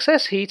lose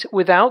excess heat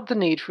without the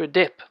need for a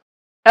dip.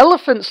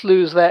 Elephants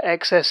lose their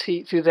excess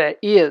heat through their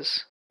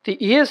ears. The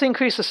ears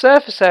increase the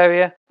surface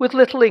area with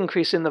little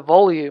increase in the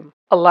volume,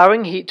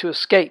 allowing heat to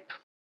escape.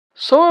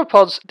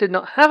 Sauropods did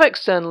not have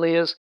external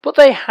ears, but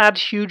they had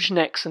huge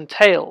necks and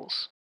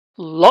tails.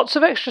 Lots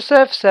of extra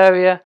surface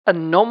area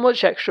and not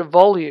much extra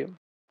volume.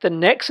 The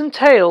necks and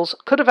tails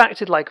could have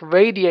acted like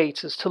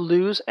radiators to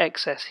lose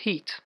excess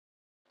heat.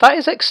 That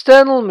is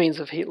external means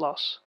of heat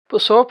loss,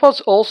 but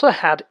sauropods also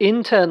had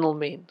internal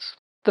means.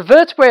 The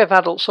vertebrae of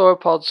adult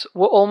sauropods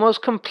were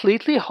almost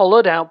completely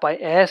hollowed out by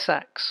air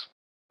sacs.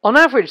 On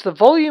average, the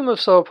volume of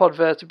sauropod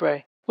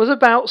vertebrae was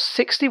about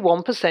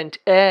 61%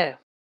 air.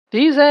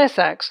 These air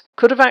sacs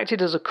could have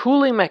acted as a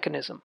cooling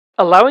mechanism,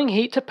 allowing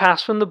heat to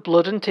pass from the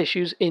blood and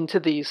tissues into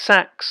these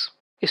sacs.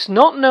 It's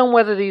not known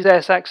whether these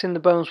air sacs in the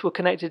bones were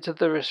connected to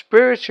the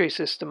respiratory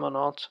system or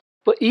not,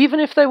 but even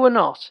if they were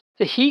not,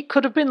 the heat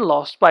could have been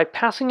lost by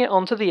passing it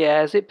onto the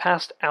air as it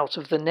passed out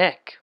of the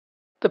neck.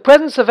 The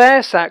presence of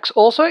air sacs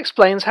also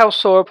explains how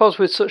sauropods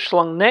with such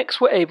long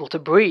necks were able to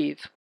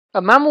breathe.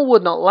 A mammal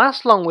would not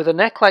last long with a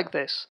neck like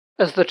this,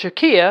 as the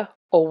trachea,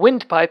 or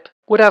windpipe,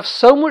 would have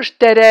so much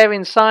dead air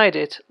inside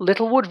it,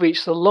 little would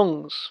reach the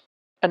lungs.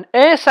 An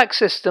air sac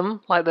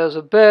system, like those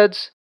of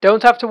birds,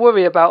 don't have to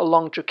worry about a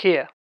long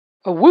trachea.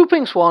 A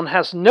whooping swan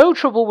has no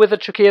trouble with a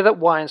trachea that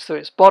winds through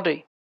its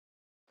body.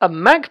 A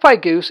magpie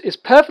goose is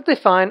perfectly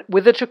fine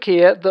with a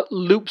trachea that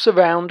loops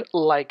around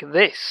like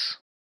this.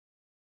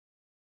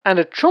 And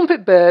a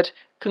trumpet bird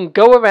can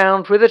go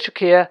around with a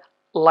trachea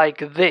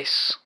like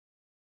this.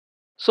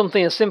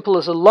 Something as simple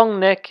as a long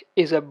neck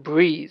is a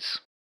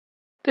breeze.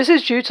 This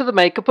is due to the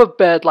makeup of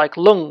bird-like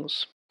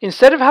lungs.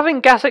 Instead of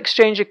having gas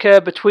exchange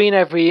occur between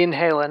every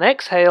inhale and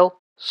exhale,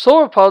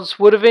 sauropods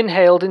would have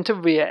inhaled into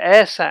rear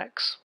air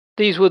sacs.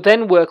 These would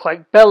then work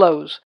like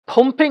bellows,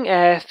 pumping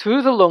air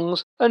through the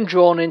lungs and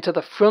drawn into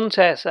the front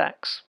air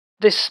sacs.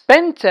 This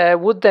spent air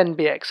would then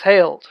be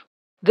exhaled.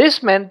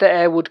 This meant the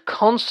air would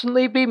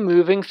constantly be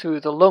moving through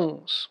the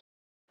lungs.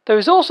 There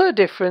is also a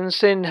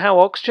difference in how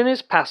oxygen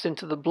is passed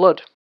into the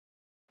blood.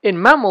 In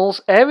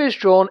mammals, air is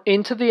drawn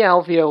into the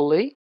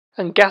alveoli,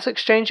 and gas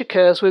exchange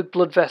occurs with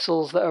blood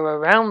vessels that are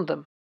around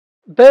them.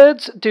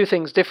 Birds do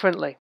things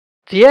differently.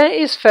 The air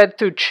is fed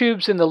through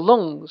tubes in the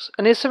lungs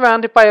and is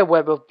surrounded by a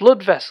web of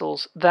blood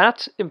vessels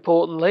that,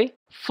 importantly,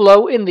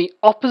 flow in the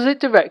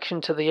opposite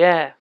direction to the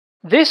air.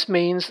 This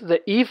means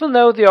that even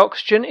though the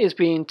oxygen is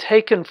being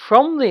taken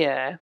from the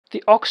air,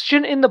 the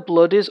oxygen in the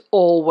blood is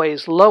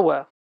always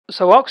lower,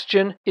 so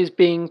oxygen is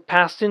being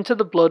passed into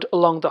the blood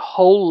along the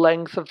whole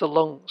length of the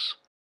lungs.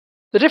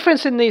 The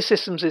difference in these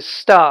systems is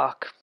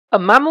stark. A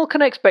mammal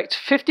can expect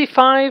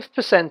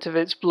 55% of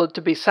its blood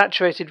to be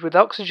saturated with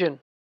oxygen.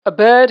 A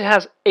bird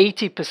has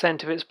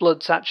 80% of its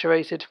blood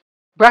saturated.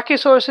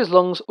 Brachiosaurus'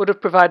 lungs would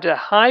have provided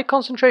a high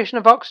concentration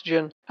of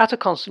oxygen at a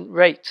constant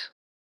rate.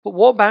 But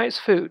what about its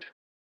food?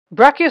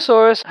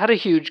 Brachiosaurus had a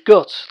huge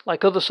gut,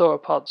 like other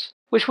sauropods,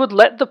 which would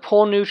let the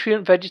poor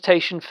nutrient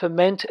vegetation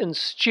ferment and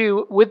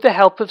stew with the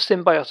help of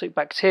symbiotic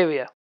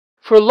bacteria.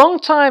 For a long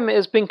time it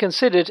has been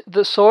considered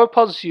that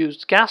sauropods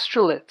used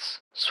gastroliths,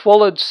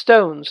 swallowed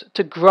stones,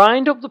 to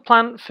grind up the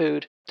plant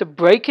food, to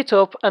break it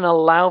up and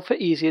allow for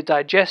easier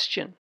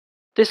digestion.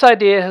 This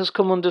idea has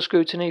come under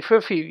scrutiny for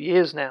a few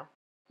years now.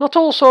 Not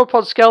all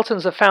sauropod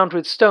skeletons are found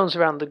with stones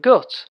around the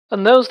gut,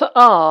 and those that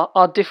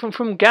are different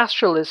from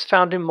gastroliths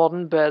found in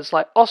modern birds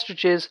like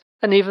ostriches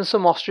and even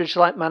some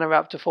ostrich-like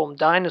Maniraptor-formed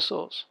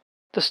dinosaurs.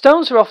 The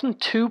stones are often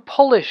too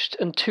polished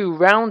and too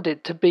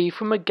rounded to be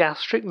from a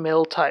gastric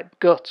mill type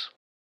gut.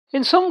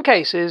 In some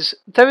cases,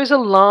 there is a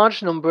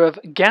large number of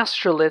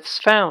gastroliths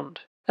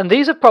found, and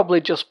these are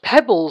probably just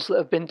pebbles that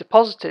have been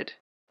deposited,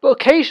 but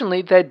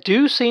occasionally there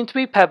do seem to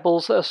be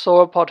pebbles that a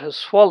sauropod has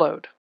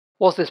swallowed.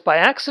 Was this by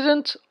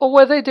accident, or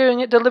were they doing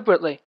it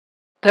deliberately?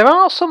 There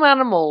are some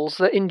animals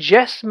that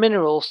ingest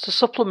minerals to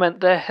supplement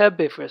their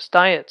herbivorous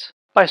diet.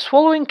 By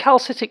swallowing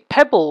calcitic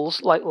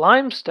pebbles like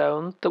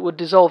limestone that would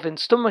dissolve in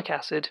stomach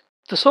acid,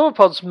 the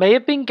sauropods may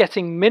have been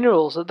getting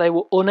minerals that they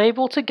were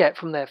unable to get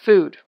from their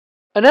food.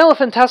 An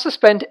elephant has to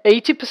spend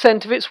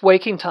 80% of its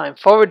waking time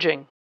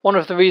foraging, one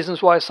of the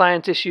reasons why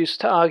scientists used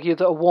to argue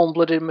that a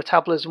warm-blooded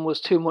metabolism was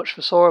too much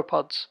for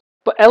sauropods.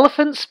 But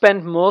elephants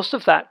spend most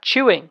of that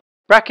chewing.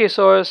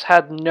 Brachiosaurus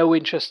had no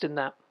interest in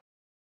that.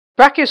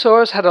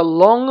 Brachiosaurus had a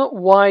long,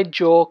 wide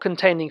jaw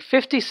containing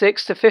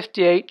 56 to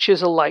 58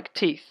 chisel-like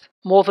teeth,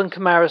 more than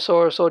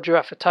Camarasaurus or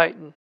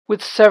Giraffatitan,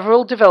 with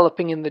several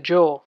developing in the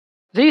jaw.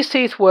 These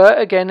teeth were,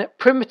 again,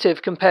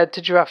 primitive compared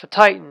to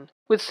Giraffatitan,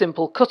 with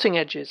simple cutting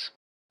edges.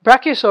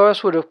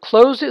 Brachiosaurus would have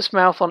closed its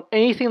mouth on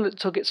anything that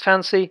took its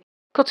fancy,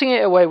 cutting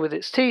it away with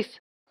its teeth,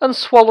 and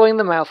swallowing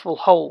the mouthful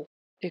whole.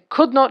 It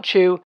could not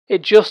chew,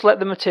 it just let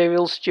the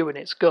material stew in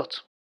its gut.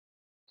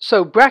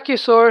 So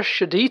Brachiosaurus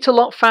should eat a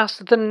lot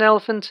faster than an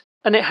elephant,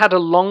 and it had a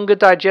longer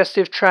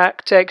digestive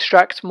tract to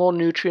extract more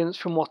nutrients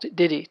from what it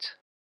did eat.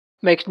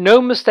 Make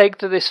no mistake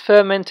that this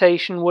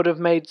fermentation would have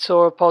made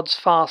sauropods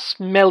far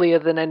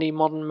smellier than any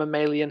modern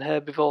mammalian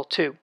herbivore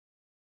too.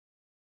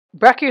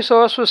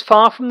 Brachiosaurus was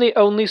far from the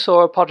only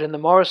sauropod in the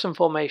Morrison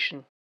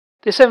Formation.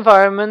 This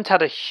environment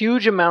had a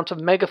huge amount of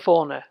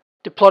megafauna,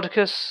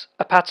 Diplodocus,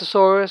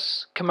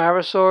 Apatosaurus,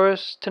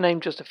 Camarasaurus, to name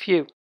just a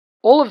few.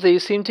 All of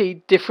these seem to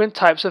eat different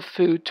types of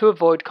food to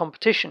avoid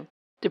competition.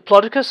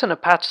 Diplodocus and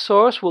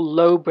Apatosaurus were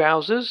low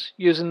browsers,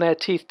 using their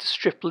teeth to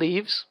strip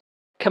leaves.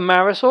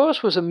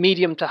 Camarasaurus was a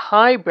medium to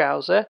high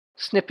browser,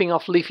 snipping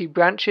off leafy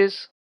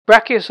branches.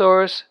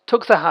 Brachiosaurus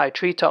took the high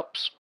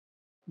treetops.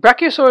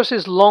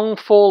 Brachiosaurus's long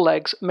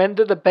forelegs meant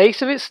that the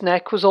base of its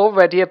neck was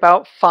already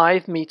about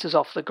 5 meters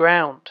off the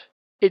ground.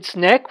 Its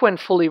neck, when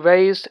fully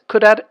raised,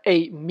 could add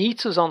 8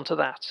 meters onto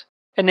that,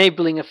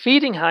 enabling a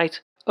feeding height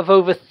of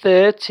over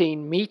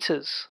 13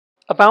 meters,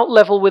 about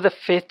level with a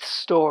 5th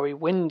story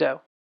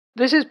window.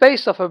 This is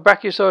based off a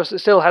Brachiosaurus that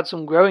still had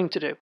some growing to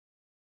do.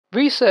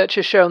 Research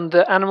has shown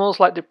that animals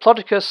like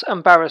Diplodocus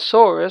and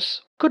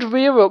Barosaurus could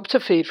rear up to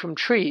feed from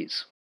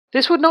trees.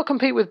 This would not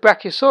compete with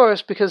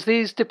Brachiosaurus because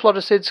these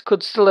diplodocids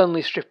could still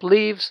only strip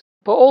leaves,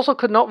 but also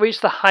could not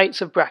reach the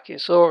heights of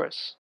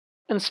Brachiosaurus.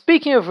 And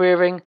speaking of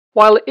rearing,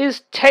 while it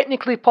is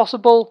technically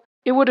possible,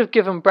 it would have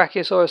given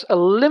Brachiosaurus a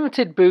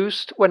limited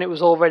boost when it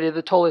was already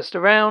the tallest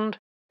around,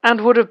 and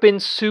would have been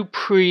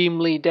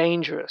supremely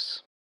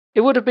dangerous.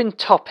 It would have been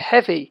top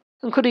heavy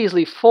and could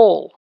easily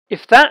fall.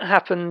 If that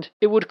happened,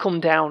 it would come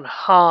down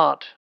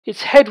hard.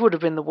 Its head would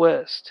have been the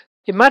worst.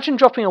 Imagine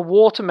dropping a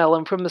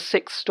watermelon from a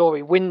 6th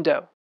story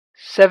window.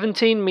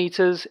 17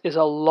 meters is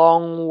a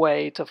long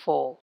way to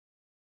fall.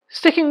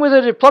 Sticking with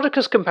a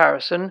Diplodocus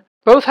comparison,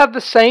 both had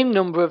the same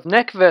number of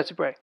neck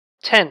vertebrae,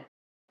 10.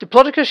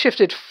 Diplodocus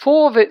shifted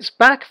 4 of its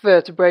back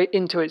vertebrae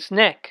into its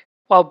neck,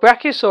 while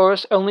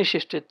Brachiosaurus only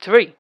shifted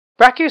 3.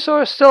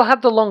 Brachiosaurus still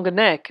had the longer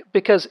neck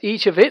because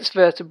each of its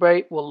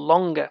vertebrae were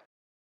longer.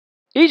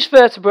 Each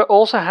vertebra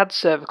also had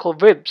cervical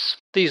ribs,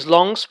 these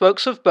long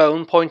spokes of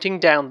bone pointing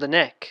down the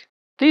neck.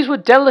 These were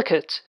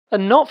delicate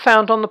and not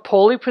found on the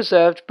poorly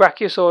preserved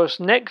Brachiosaurus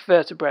neck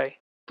vertebrae,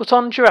 but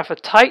on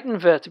Giraffatitan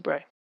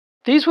vertebrae.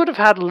 These would have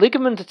had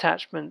ligament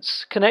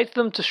attachments,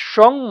 connecting them to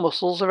strong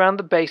muscles around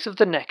the base of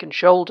the neck and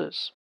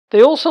shoulders.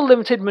 They also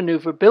limited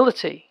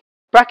maneuverability.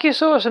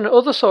 Brachiosaurus and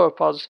other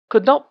sauropods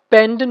could not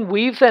bend and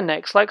weave their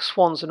necks like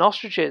swans and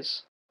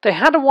ostriches. They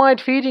had a wide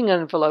feeding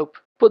envelope,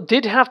 but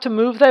did have to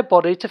move their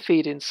body to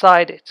feed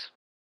inside it.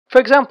 For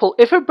example,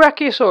 if a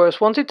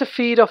Brachiosaurus wanted to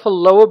feed off a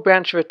lower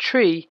branch of a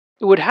tree,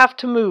 it would have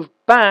to move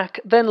back,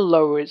 then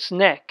lower its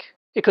neck.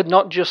 It could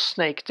not just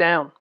snake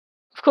down.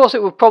 Of course,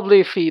 it would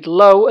probably feed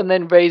low and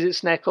then raise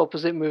its neck up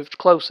as it moved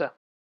closer.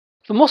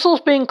 The muscles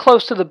being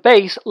close to the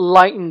base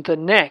lightened the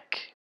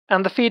neck,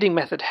 and the feeding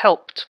method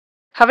helped.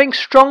 Having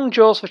strong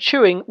jaws for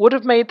chewing would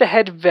have made the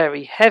head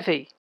very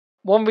heavy,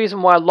 one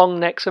reason why long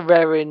necks are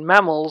rarer in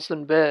mammals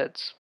than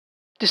birds.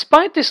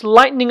 Despite this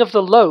lightening of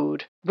the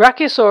load,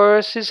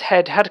 Brachiosaurus's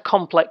head had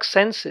complex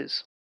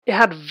senses. It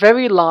had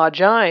very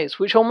large eyes,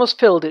 which almost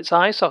filled its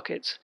eye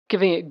sockets,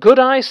 giving it good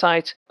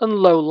eyesight and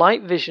low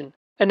light vision,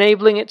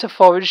 enabling it to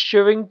forage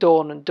during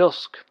dawn and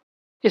dusk.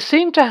 It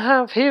seemed to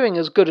have hearing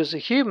as good as a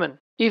human,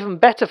 even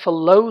better for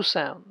low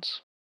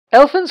sounds.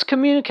 Elephants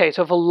communicate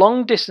over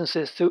long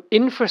distances through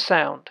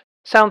infrasound,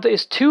 sound that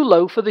is too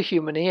low for the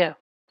human ear,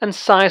 and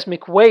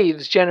seismic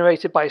waves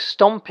generated by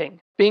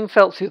stomping, being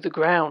felt through the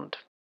ground.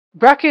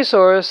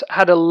 Brachiosaurus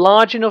had a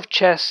large enough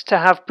chest to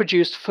have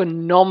produced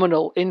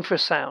phenomenal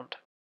infrasound.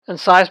 And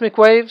seismic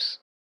waves?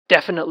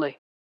 Definitely.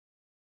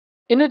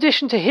 In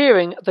addition to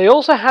hearing, they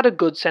also had a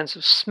good sense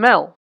of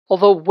smell,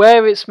 although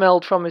where it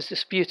smelled from is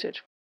disputed.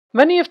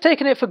 Many have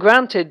taken it for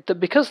granted that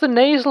because the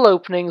nasal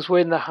openings were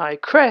in the high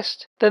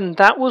crest, then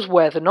that was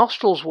where the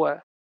nostrils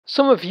were.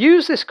 Some have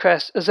used this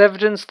crest as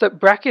evidence that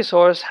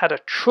Brachiosaurus had a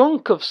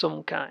trunk of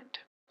some kind.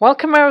 While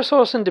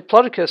Camarasaurus and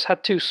Diplodocus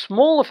had too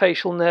small a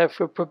facial nerve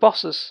for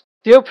proboscis,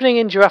 the opening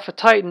in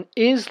Giraffatitan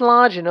is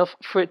large enough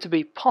for it to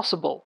be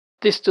possible.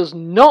 This does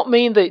not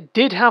mean that it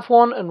did have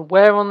one, and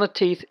wear on the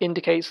teeth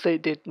indicates that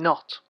it did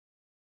not.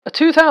 A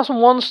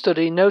 2001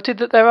 study noted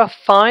that there are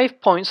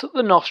 5 points that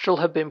the nostril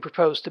had been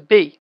proposed to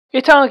be.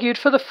 It argued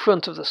for the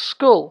front of the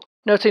skull,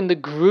 noting the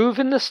groove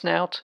in the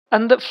snout,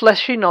 and that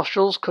fleshy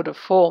nostrils could have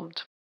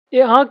formed.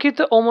 It argued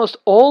that almost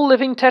all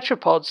living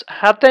tetrapods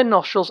had their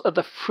nostrils at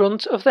the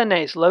front of their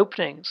nasal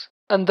openings,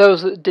 and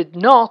those that did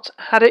not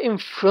had it in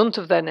front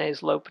of their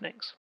nasal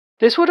openings.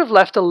 This would have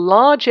left a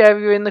large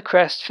area in the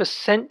crest for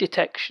scent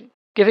detection,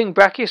 giving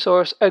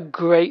Brachiosaurus a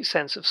great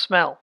sense of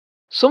smell.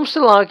 Some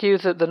still argue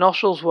that the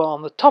nostrils were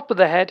on the top of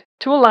the head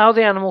to allow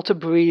the animal to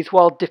breathe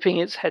while dipping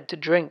its head to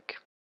drink.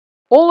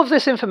 All of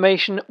this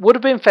information would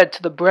have been fed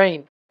to the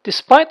brain.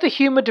 Despite the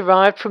humour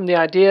derived from the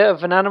idea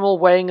of an animal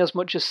weighing as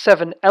much as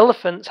 7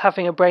 elephants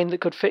having a brain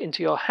that could fit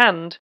into your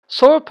hand,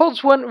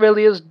 sauropods weren't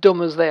really as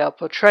dumb as they are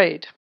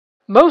portrayed.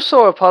 Most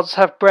sauropods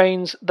have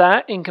brains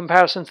that, in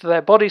comparison to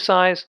their body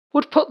size,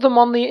 would put them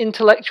on the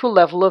intellectual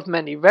level of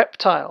many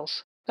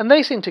reptiles, and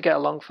they seem to get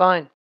along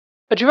fine.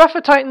 A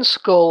Giraffatitan's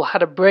skull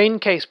had a brain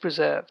case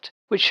preserved,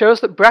 which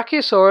shows that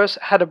Brachiosaurus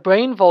had a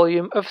brain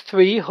volume of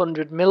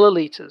 300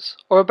 millilitres,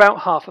 or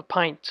about half a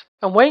pint,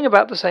 and weighing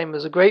about the same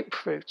as a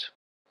grapefruit.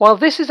 While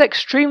this is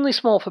extremely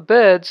small for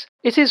birds,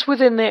 it is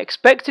within the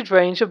expected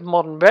range of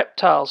modern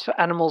reptiles for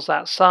animals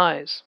that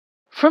size.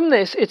 From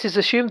this, it is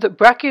assumed that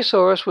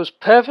Brachiosaurus was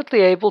perfectly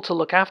able to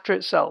look after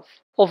itself,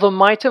 although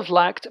might have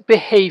lacked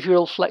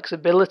behavioural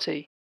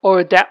flexibility, or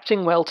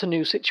adapting well to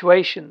new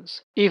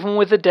situations, even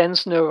with the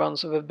dense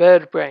neurons of a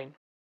bird brain.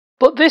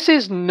 But this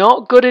is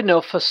not good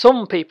enough for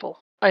some people.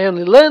 I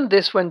only learned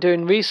this when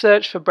doing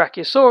research for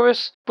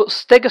Brachiosaurus, but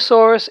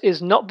Stegosaurus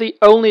is not the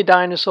only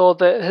dinosaur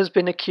that has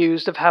been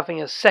accused of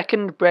having a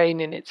second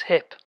brain in its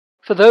hip.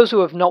 For those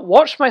who have not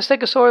watched my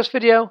Stegosaurus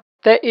video,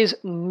 there is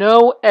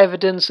no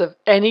evidence of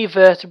any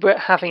vertebrate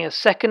having a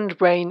second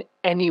brain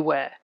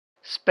anywhere.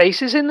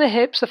 Spaces in the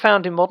hips are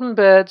found in modern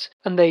birds,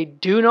 and they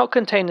do not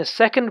contain a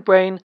second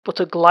brain but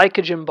a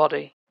glycogen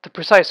body. The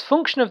precise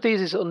function of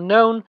these is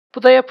unknown,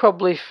 but they are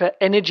probably for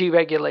energy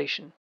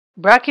regulation.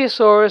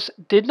 Brachiosaurus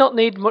did not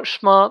need much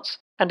smarts,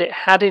 and it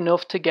had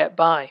enough to get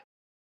by.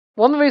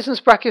 One of the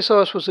reasons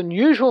Brachiosaurus was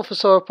unusual for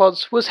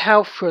sauropods was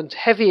how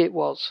front-heavy it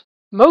was.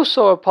 Most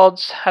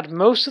sauropods had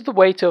most of the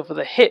weight over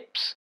the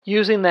hips,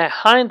 using their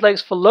hind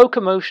legs for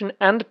locomotion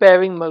and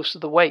bearing most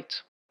of the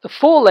weight. The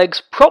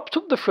forelegs propped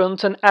up the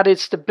front and added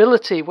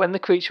stability when the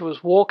creature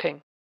was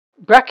walking.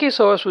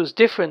 Brachiosaurus was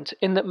different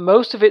in that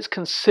most of its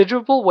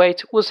considerable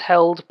weight was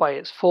held by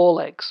its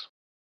forelegs.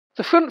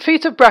 The front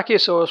feet of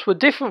Brachiosaurus were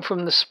different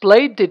from the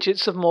splayed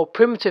digits of more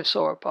primitive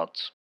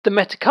sauropods. The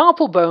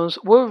metacarpal bones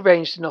were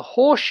arranged in a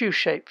horseshoe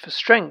shape for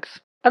strength,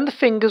 and the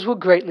fingers were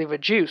greatly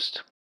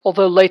reduced,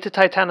 although later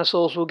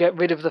Titanosaurs will get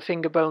rid of the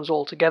finger bones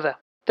altogether.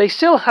 They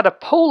still had a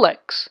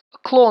pollex, a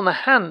claw on the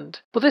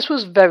hand, but this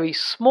was very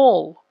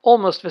small,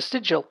 almost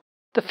vestigial.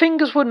 The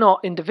fingers were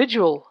not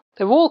individual.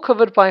 They were all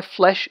covered by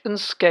flesh and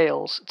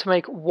scales to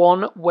make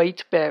one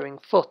weight-bearing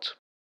foot.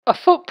 A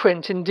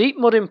footprint in deep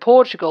mud in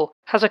Portugal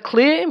has a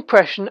clear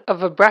impression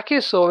of a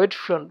Brachiosaurid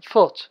front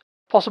foot,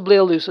 possibly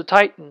a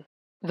Lusotitan.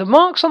 The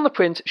marks on the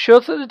print show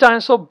that the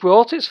dinosaur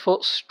brought its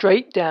foot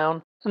straight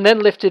down and then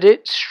lifted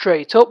it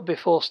straight up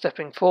before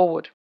stepping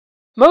forward.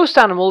 Most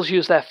animals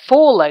use their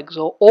forelegs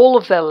or all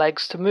of their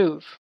legs to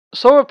move.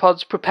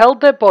 Sauropods propelled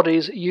their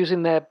bodies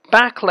using their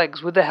back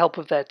legs with the help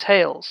of their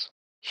tails.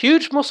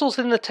 Huge muscles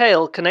in the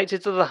tail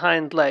connected to the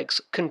hind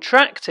legs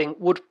contracting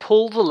would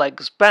pull the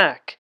legs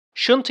back,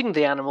 shunting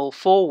the animal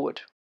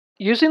forward.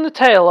 Using the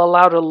tail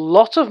allowed a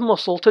lot of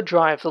muscle to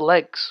drive the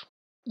legs.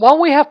 While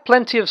we have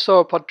plenty of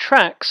sauropod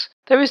tracks,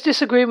 there is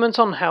disagreement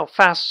on how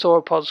fast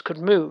sauropods could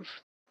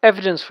move.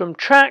 Evidence from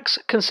tracks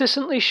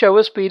consistently show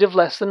a speed of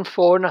less than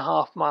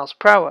 4.5 miles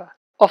per hour,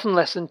 often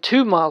less than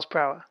 2 miles per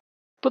hour.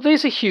 But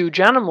these are huge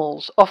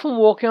animals, often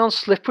walking on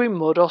slippery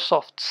mud or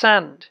soft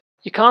sand.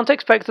 You can't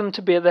expect them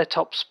to be at their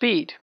top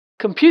speed.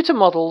 Computer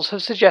models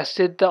have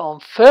suggested that on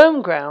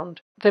firm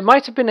ground, they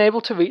might have been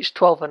able to reach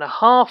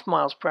 12.5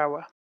 miles per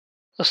hour.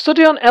 A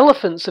study on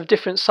elephants of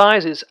different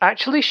sizes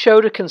actually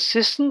showed a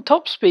consistent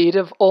top speed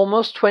of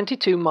almost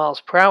 22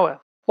 miles per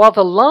hour. While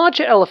the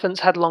larger elephants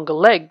had longer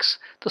legs,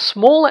 the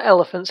smaller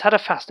elephants had a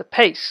faster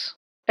pace.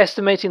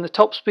 Estimating the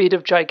top speed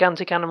of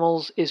gigantic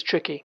animals is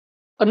tricky.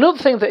 Another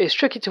thing that is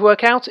tricky to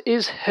work out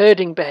is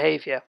herding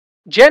behaviour.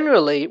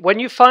 Generally, when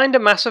you find a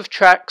mass of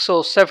tracks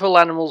or several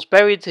animals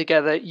buried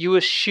together, you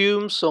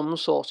assume some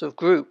sort of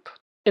group.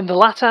 In the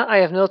latter, I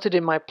have noted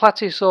in my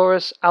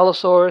Plateosaurus,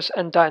 Allosaurus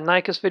and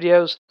Deinonychus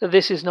videos that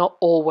this is not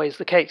always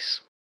the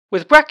case.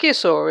 With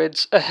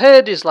Brachiosaurids, a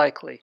herd is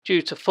likely,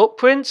 due to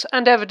footprints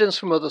and evidence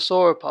from other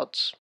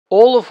sauropods,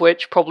 all of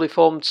which probably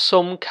formed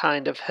some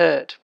kind of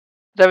herd.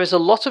 There is a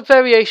lot of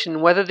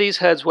variation whether these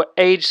herds were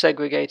age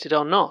segregated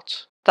or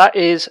not. That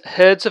is,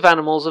 herds of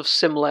animals of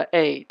similar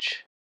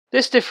age.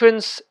 This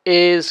difference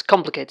is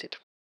complicated.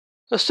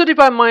 A study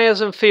by Myers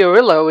and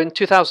Fiorillo in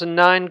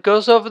 2009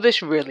 goes over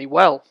this really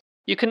well.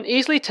 You can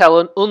easily tell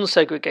an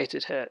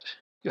unsegregated herd.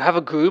 You have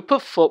a group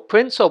of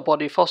footprints or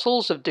body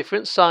fossils of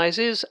different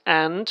sizes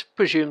and,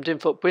 presumed in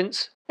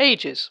footprints,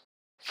 ages.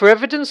 For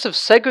evidence of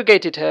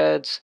segregated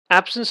herds,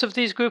 absence of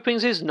these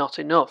groupings is not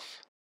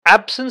enough.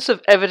 Absence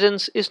of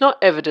evidence is not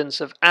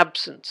evidence of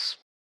absence.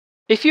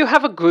 If you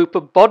have a group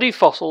of body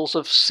fossils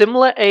of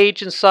similar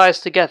age and size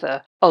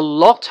together, a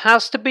lot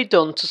has to be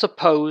done to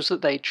suppose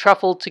that they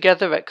travelled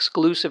together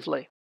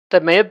exclusively. There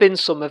may have been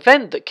some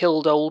event that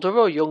killed older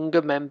or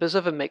younger members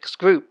of a mixed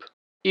group.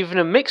 Even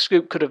a mixed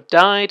group could have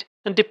died,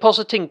 and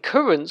depositing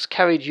currents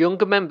carried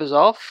younger members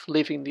off,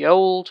 leaving the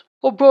old,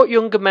 or brought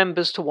younger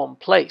members to one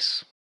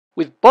place.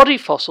 With body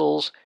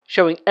fossils,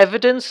 showing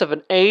evidence of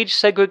an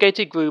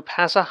age-segregated group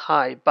has a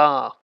high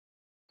bar.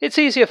 It's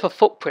easier for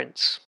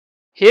footprints.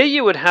 Here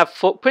you would have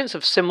footprints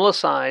of similar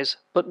size,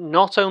 but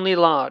not only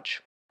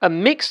large. A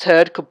mixed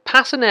herd could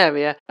pass an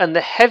area and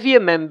the heavier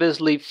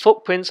members leave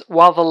footprints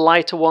while the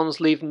lighter ones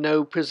leave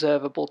no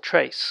preservable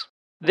trace.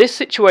 This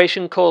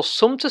situation caused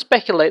some to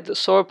speculate that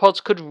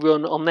sauropods could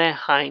run on their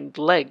hind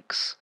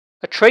legs.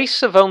 A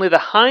trace of only the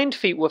hind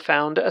feet were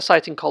found at a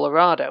site in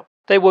Colorado.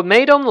 They were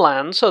made on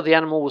land so the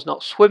animal was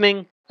not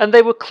swimming, and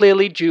they were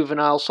clearly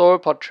juvenile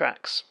sauropod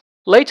tracks.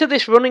 Later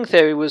this running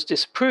theory was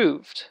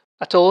disproved.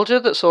 I told you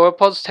that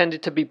sauropods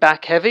tended to be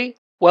back-heavy.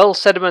 Well,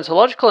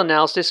 sedimentological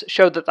analysis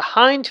showed that the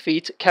hind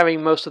feet,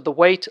 carrying most of the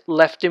weight,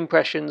 left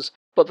impressions,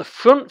 but the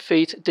front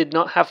feet did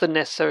not have the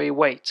necessary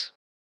weight.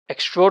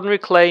 Extraordinary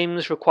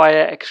claims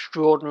require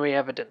extraordinary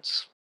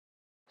evidence.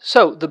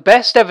 So, the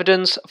best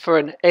evidence for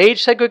an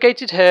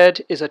age-segregated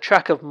herd is a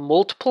track of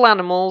multiple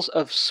animals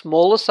of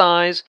smaller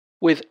size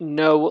with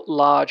no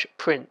large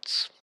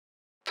prints.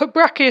 For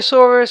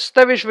Brachiosaurus,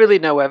 there is really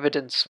no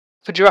evidence.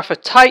 For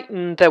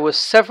Giraffatitan, there were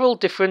several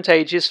different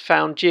ages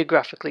found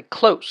geographically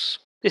close.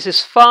 This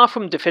is far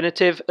from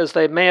definitive, as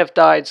they may have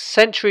died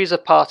centuries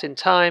apart in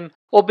time,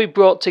 or be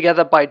brought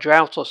together by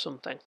drought or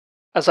something.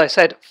 As I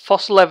said,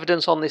 fossil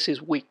evidence on this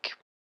is weak.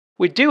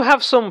 We do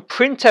have some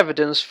print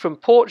evidence from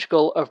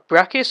Portugal of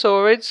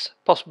Brachiosaurids,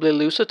 possibly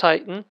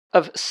Lucatitan,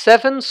 of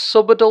 7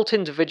 subadult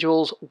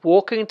individuals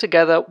walking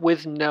together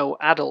with no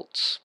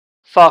adults.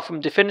 Far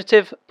from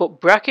definitive, but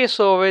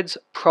Brachiosaurids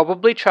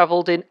probably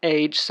travelled in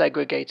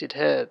age-segregated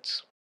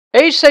herds.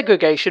 Age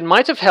segregation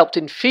might have helped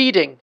in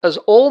feeding, as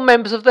all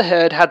members of the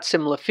herd had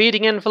similar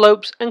feeding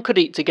envelopes and could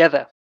eat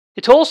together.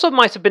 It also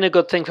might have been a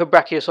good thing for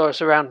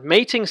Brachiosaurus around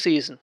mating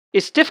season.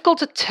 It's difficult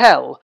to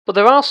tell, but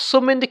there are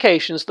some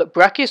indications that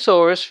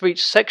Brachiosaurus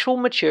reached sexual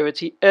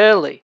maturity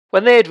early,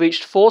 when they had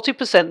reached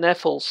 40% their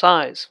full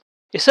size.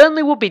 It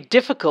certainly would be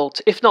difficult,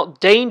 if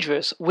not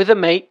dangerous, with a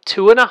mate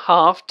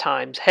 2.5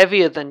 times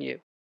heavier than you.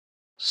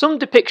 Some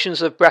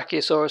depictions of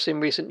Brachiosaurus in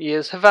recent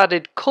years have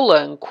added colour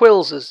and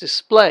quills as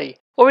display,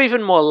 or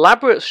even more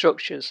elaborate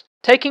structures,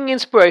 taking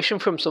inspiration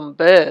from some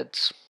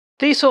birds.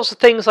 These sorts of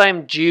things I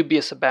am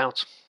dubious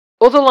about.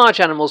 Other large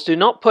animals do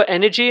not put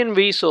energy and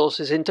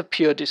resources into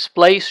pure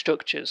display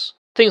structures.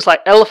 Things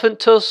like elephant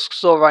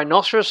tusks or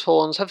rhinoceros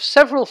horns have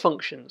several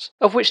functions,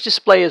 of which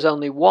display is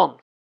only one.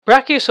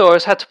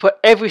 Brachiosaurus had to put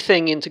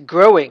everything into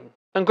growing,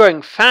 and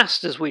growing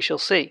fast, as we shall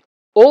see.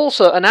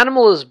 Also, an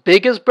animal as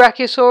big as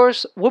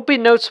Brachiosaurus would be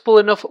noticeable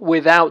enough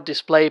without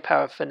display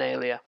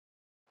paraphernalia.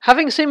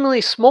 Having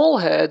seemingly small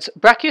herds,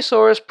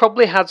 Brachiosaurus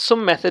probably had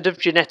some method of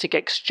genetic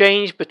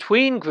exchange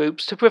between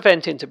groups to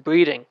prevent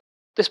interbreeding.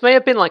 This may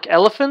have been like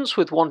elephants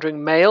with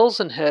wandering males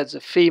and herds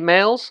of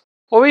females,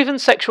 or even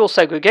sexual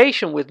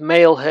segregation with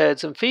male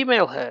herds and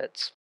female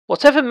herds.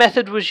 Whatever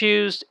method was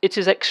used, it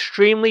is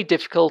extremely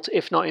difficult,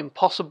 if not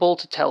impossible,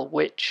 to tell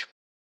which.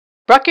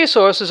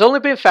 Brachiosaurus has only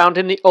been found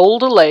in the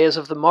older layers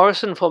of the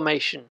Morrison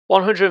Formation,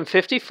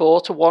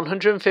 154 to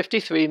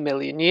 153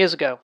 million years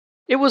ago.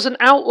 It was an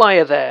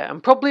outlier there,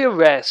 and probably a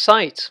rare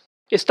sight.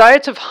 Its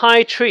diet of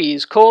high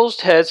trees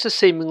caused herds to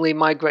seemingly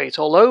migrate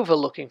all over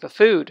looking for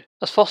food,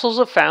 as fossils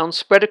are found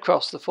spread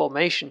across the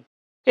formation.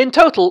 In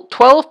total,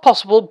 12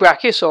 possible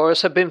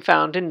Brachiosaurus have been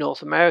found in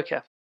North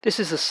America. This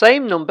is the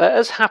same number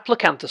as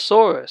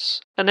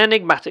Haplocanthosaurus, an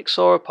enigmatic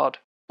sauropod,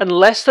 and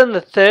less than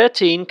the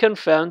 13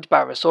 confirmed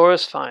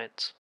Barosaurus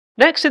finds.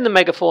 Next in the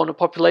megafauna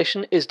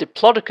population is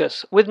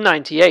Diplodocus with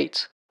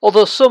 98,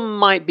 although some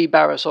might be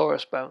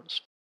Barosaurus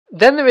bones.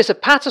 Then there is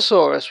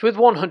Apatosaurus with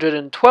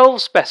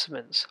 112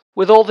 specimens,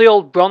 with all the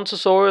old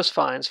Brontosaurus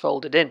finds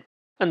folded in.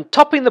 And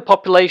topping the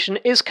population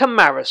is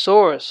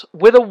Camarasaurus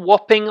with a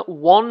whopping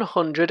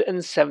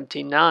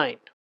 179.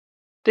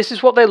 This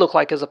is what they look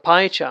like as a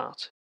pie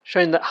chart,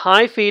 showing that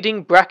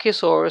high-feeding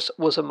Brachiosaurus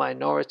was a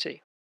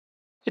minority.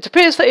 It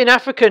appears that in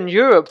Africa and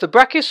Europe, the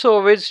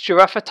Brachiosaurids,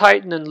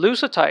 Giraffatitan and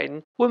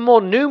Lucatitan were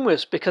more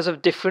numerous because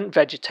of different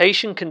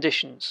vegetation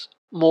conditions,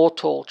 more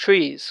tall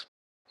trees.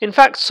 In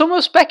fact, some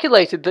have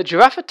speculated that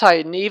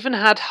Giraffatitan even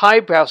had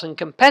high-browsing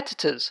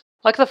competitors,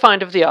 like the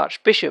find of the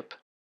Archbishop.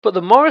 But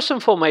the Morrison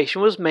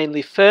Formation was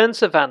mainly fern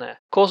savanna,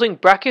 causing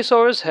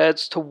Brachiosaurus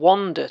herds to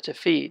wander to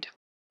feed.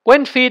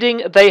 When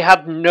feeding, they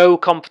had no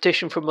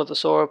competition from other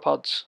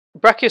sauropods.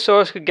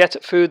 Brachiosaurus could get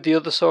at food the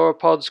other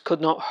sauropods could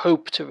not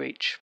hope to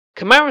reach.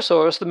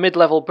 Camarasaurus, the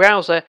mid-level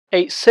browser,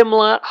 ate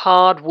similar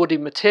hard woody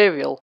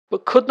material,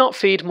 but could not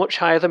feed much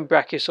higher than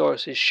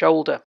Brachiosaurus's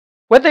shoulder.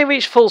 When they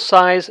reached full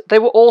size, they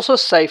were also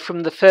safe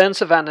from the fern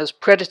savanna's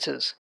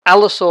predators,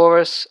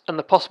 Allosaurus and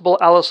the possible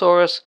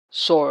Allosaurus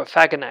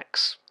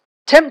Saurophagonax.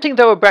 Tempting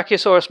though a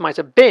Brachiosaurus might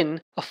have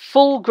been, a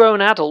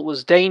full-grown adult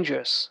was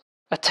dangerous.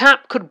 A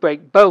tap could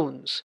break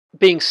bones,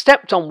 being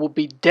stepped on would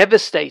be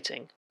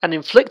devastating, and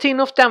inflicting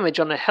enough damage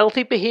on a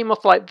healthy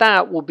behemoth like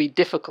that would be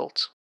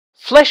difficult.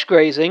 Flesh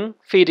grazing,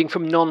 feeding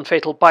from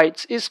non-fatal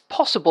bites, is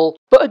possible,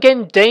 but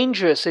again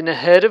dangerous in a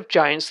herd of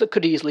giants that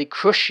could easily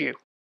crush you.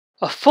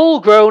 A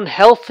full-grown,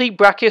 healthy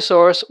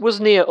Brachiosaurus was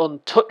near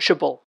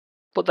untouchable,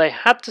 but they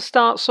had to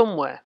start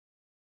somewhere.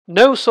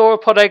 No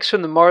sauropod eggs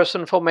from the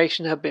Morrison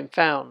Formation have been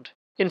found.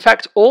 In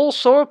fact, all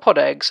sauropod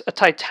eggs are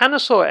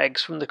Titanosaur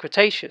eggs from the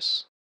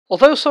Cretaceous.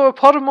 Although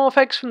sauropodomorph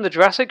eggs from the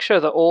Jurassic show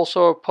that all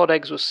sauropod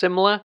eggs were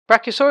similar,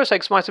 Brachiosaurus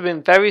eggs might have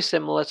been very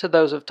similar to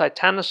those of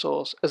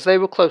Titanosaurs, as they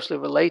were closely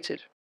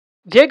related.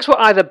 The eggs were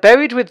either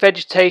buried with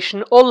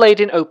vegetation or laid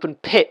in open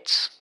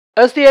pits.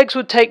 As the eggs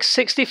would take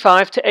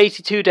 65 to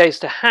 82 days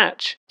to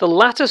hatch, the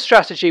latter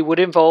strategy would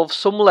involve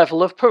some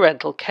level of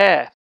parental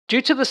care.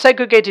 Due to the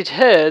segregated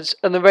herds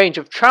and the range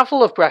of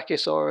travel of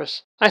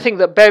Brachiosaurus, I think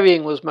that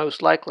burying was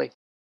most likely.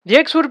 The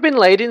eggs would have been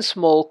laid in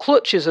small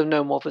clutches of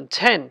no more than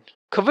 10,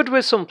 covered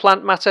with some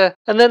plant matter,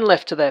 and then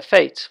left to their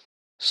fate.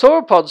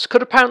 Sauropods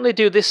could apparently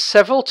do this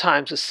several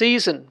times a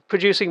season,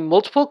 producing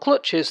multiple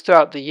clutches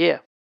throughout the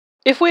year.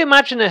 If we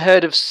imagine a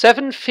herd of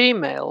 7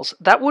 females,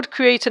 that would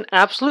create an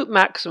absolute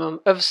maximum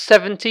of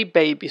 70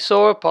 baby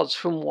sauropods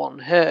from one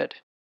herd.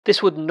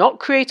 This would not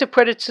create a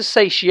predator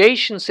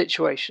satiation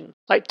situation,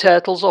 like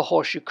turtles or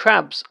horseshoe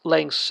crabs,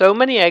 laying so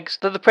many eggs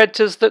that the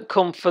predators that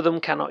come for them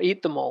cannot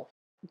eat them all.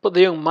 But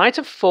the young might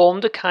have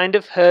formed a kind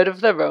of herd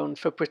of their own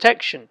for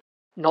protection.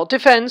 Not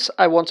defense,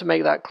 I want to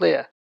make that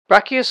clear.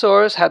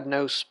 Brachiosaurus had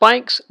no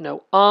spikes,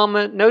 no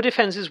armor, no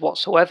defenses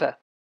whatsoever.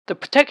 The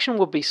protection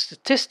would be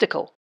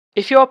statistical.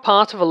 If you are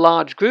part of a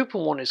large group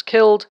and one is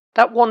killed,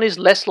 that one is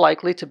less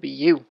likely to be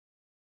you.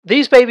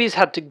 These babies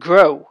had to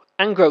grow,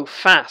 and grow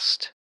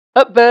fast.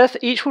 At birth,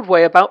 each would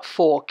weigh about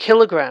 4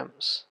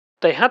 kilograms.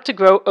 They had to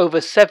grow over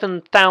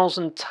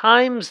 7,000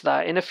 times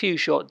that in a few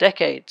short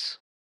decades.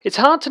 It's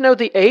hard to know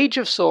the age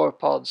of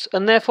sauropods,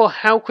 and therefore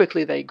how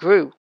quickly they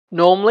grew.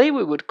 Normally,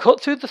 we would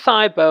cut through the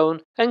thigh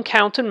bone and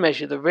count and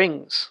measure the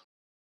rings.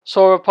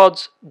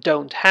 Sauropods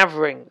don't have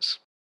rings.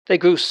 They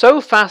grew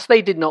so fast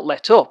they did not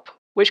let up,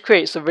 which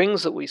creates the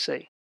rings that we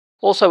see.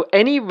 Also,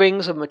 any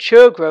rings of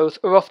mature growth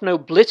are often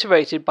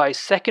obliterated by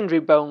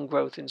secondary bone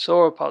growth in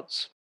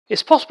sauropods.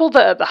 It's possible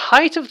that at the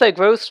height of their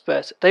growth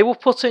spurt, they were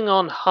putting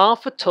on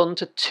half a ton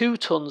to 2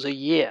 tons a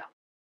year.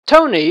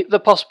 Tony, the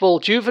possible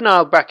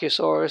juvenile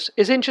Brachiosaurus,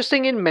 is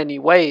interesting in many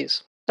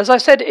ways. As I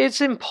said,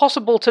 it's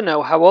impossible to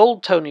know how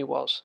old Tony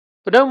was,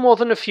 but no more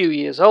than a few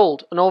years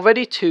old, and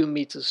already 2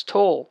 meters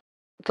tall.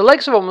 The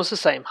legs are almost the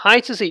same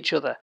height as each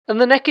other,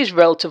 and the neck is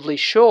relatively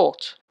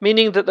short,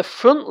 meaning that the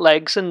front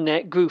legs and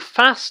neck grew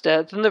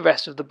faster than the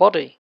rest of the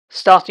body,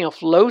 starting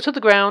off low to the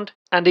ground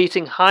and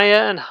eating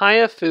higher and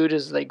higher food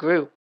as they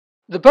grew.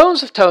 The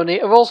bones of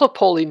Tony are also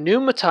poorly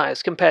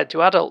pneumatized compared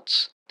to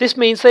adults. This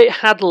means that it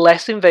had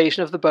less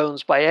invasion of the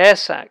bones by air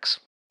sacs.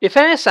 If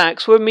air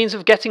sacs were a means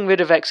of getting rid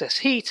of excess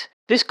heat,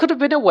 this could have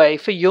been a way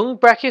for young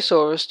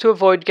Brachiosaurus to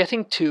avoid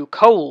getting too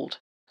cold,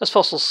 as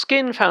fossil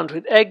skin found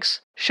with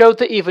eggs showed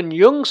that even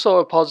young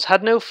sauropods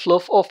had no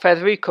fluff or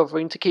feathery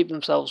covering to keep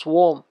themselves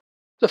warm.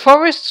 The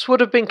forests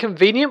would have been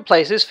convenient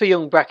places for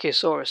young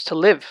Brachiosaurus to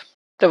live.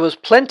 There was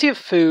plenty of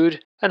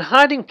food and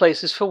hiding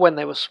places for when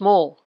they were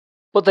small,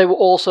 but they were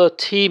also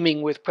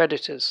teeming with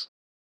predators.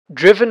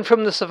 Driven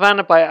from the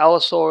savannah by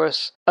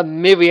Allosaurus, a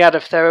myriad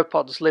of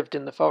theropods lived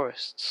in the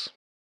forests.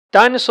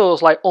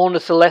 Dinosaurs like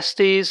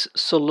Ornitholestes,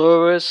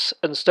 Silurus,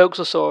 and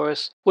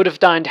Stoxosaurus would have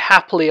dined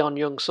happily on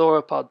young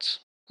sauropods.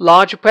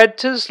 Larger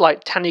predators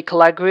like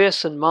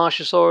Tanicolagrius and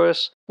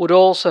Marchosaurus would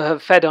also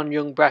have fed on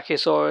young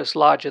Brachiosaurus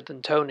larger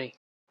than Tony.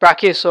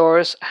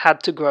 Brachiosaurus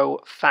had to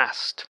grow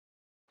fast.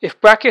 If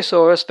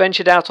Brachiosaurus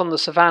ventured out on the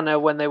savannah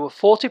when they were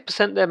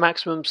 40% their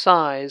maximum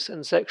size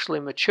and sexually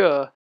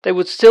mature, they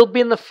would still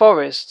be in the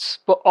forests,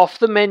 but off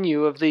the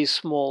menu of these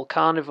small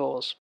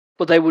carnivores.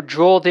 But they would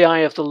draw the eye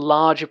of the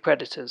larger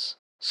predators,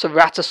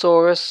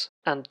 Ceratosaurus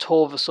and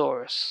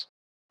Torvosaurus.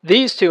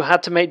 These two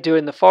had to make do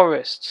in the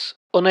forests,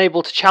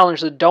 unable to challenge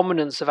the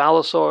dominance of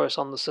Allosaurus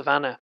on the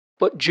savannah,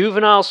 but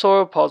juvenile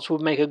sauropods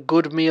would make a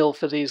good meal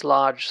for these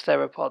large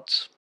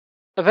theropods.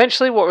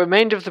 Eventually, what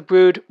remained of the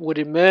brood would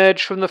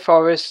emerge from the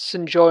forests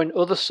and join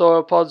other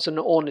sauropods and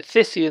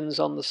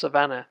ornithischians on the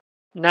savannah: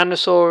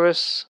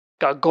 Nanosaurus,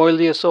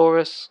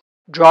 Gargoyleosaurus,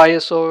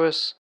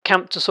 Dryosaurus,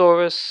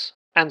 Camptosaurus,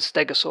 and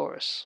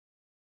Stegosaurus.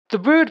 The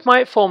brood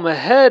might form a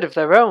herd of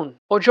their own,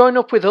 or join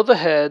up with other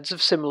herds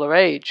of similar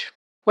age.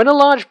 When a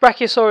large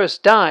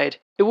Brachiosaurus died,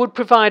 it would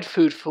provide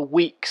food for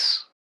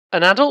weeks.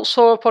 An adult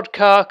sauropod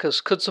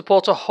carcass could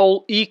support a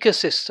whole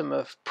ecosystem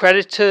of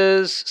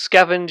predators,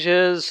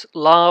 scavengers,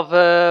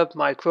 larvae,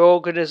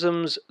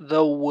 microorganisms,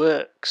 the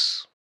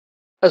works.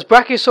 As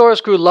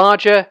Brachiosaurus grew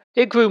larger,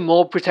 it grew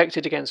more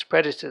protected against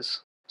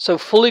predators. So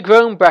fully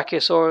grown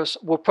Brachiosaurus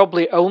were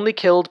probably only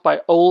killed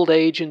by old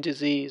age and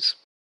disease.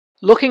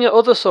 Looking at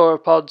other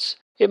sauropods,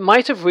 it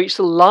might have reached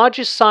the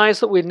largest size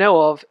that we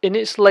know of in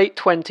its late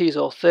 20s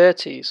or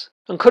 30s,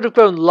 and could have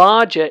grown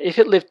larger if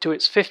it lived to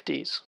its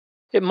 50s.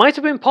 It might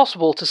have been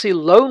possible to see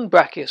lone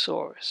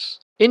Brachiosaurus,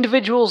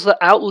 individuals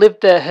that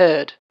outlived their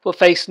herd but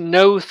faced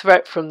no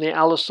threat from the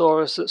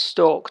Allosaurus that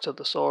stalked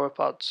other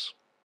sauropods.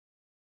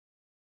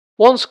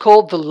 Once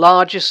called the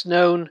largest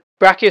known,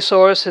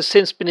 Brachiosaurus has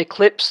since been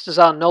eclipsed as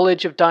our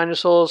knowledge of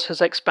dinosaurs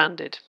has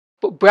expanded,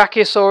 but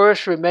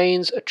Brachiosaurus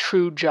remains a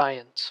true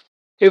giant.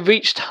 It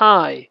reached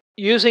high,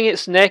 using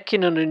its neck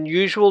in an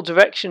unusual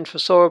direction for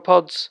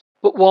sauropods,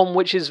 but one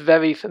which is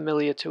very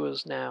familiar to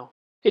us now.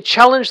 It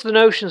challenged the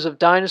notions of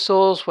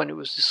dinosaurs when it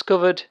was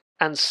discovered,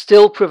 and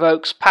still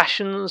provokes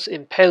passions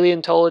in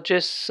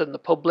paleontologists and the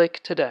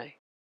public today.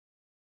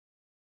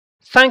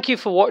 Thank you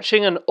for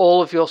watching and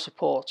all of your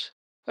support.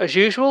 As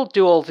usual,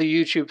 do all the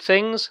YouTube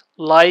things,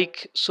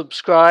 like,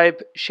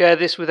 subscribe, share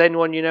this with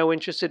anyone you know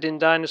interested in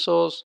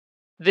dinosaurs.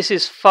 This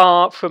is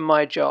far from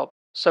my job,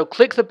 so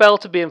click the bell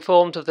to be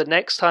informed of the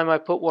next time I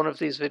put one of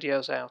these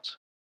videos out.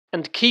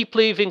 And keep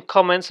leaving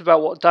comments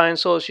about what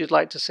dinosaurs you'd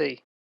like to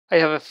see. I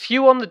have a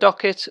few on the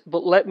docket,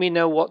 but let me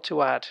know what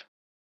to add.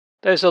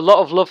 There's a lot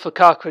of love for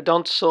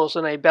Carcharodontosaurs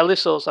and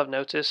Abelisaurs, I've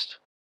noticed.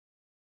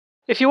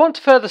 If you want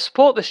to further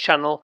support this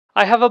channel,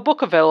 I have a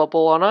book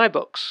available on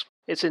iBooks.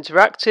 It's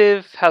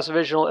interactive, has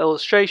original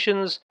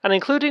illustrations, and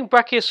including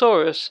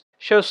Brachiosaurus,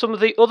 shows some of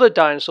the other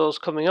dinosaurs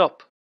coming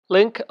up.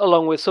 Link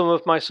along with some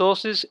of my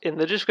sources in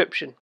the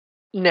description.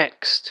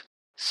 Next,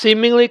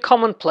 seemingly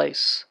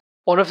commonplace,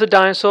 one of the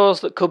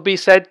dinosaurs that could be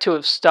said to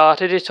have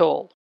started it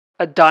all.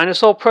 A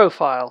dinosaur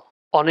profile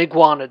on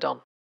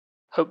Iguanodon.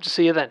 Hope to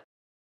see you then.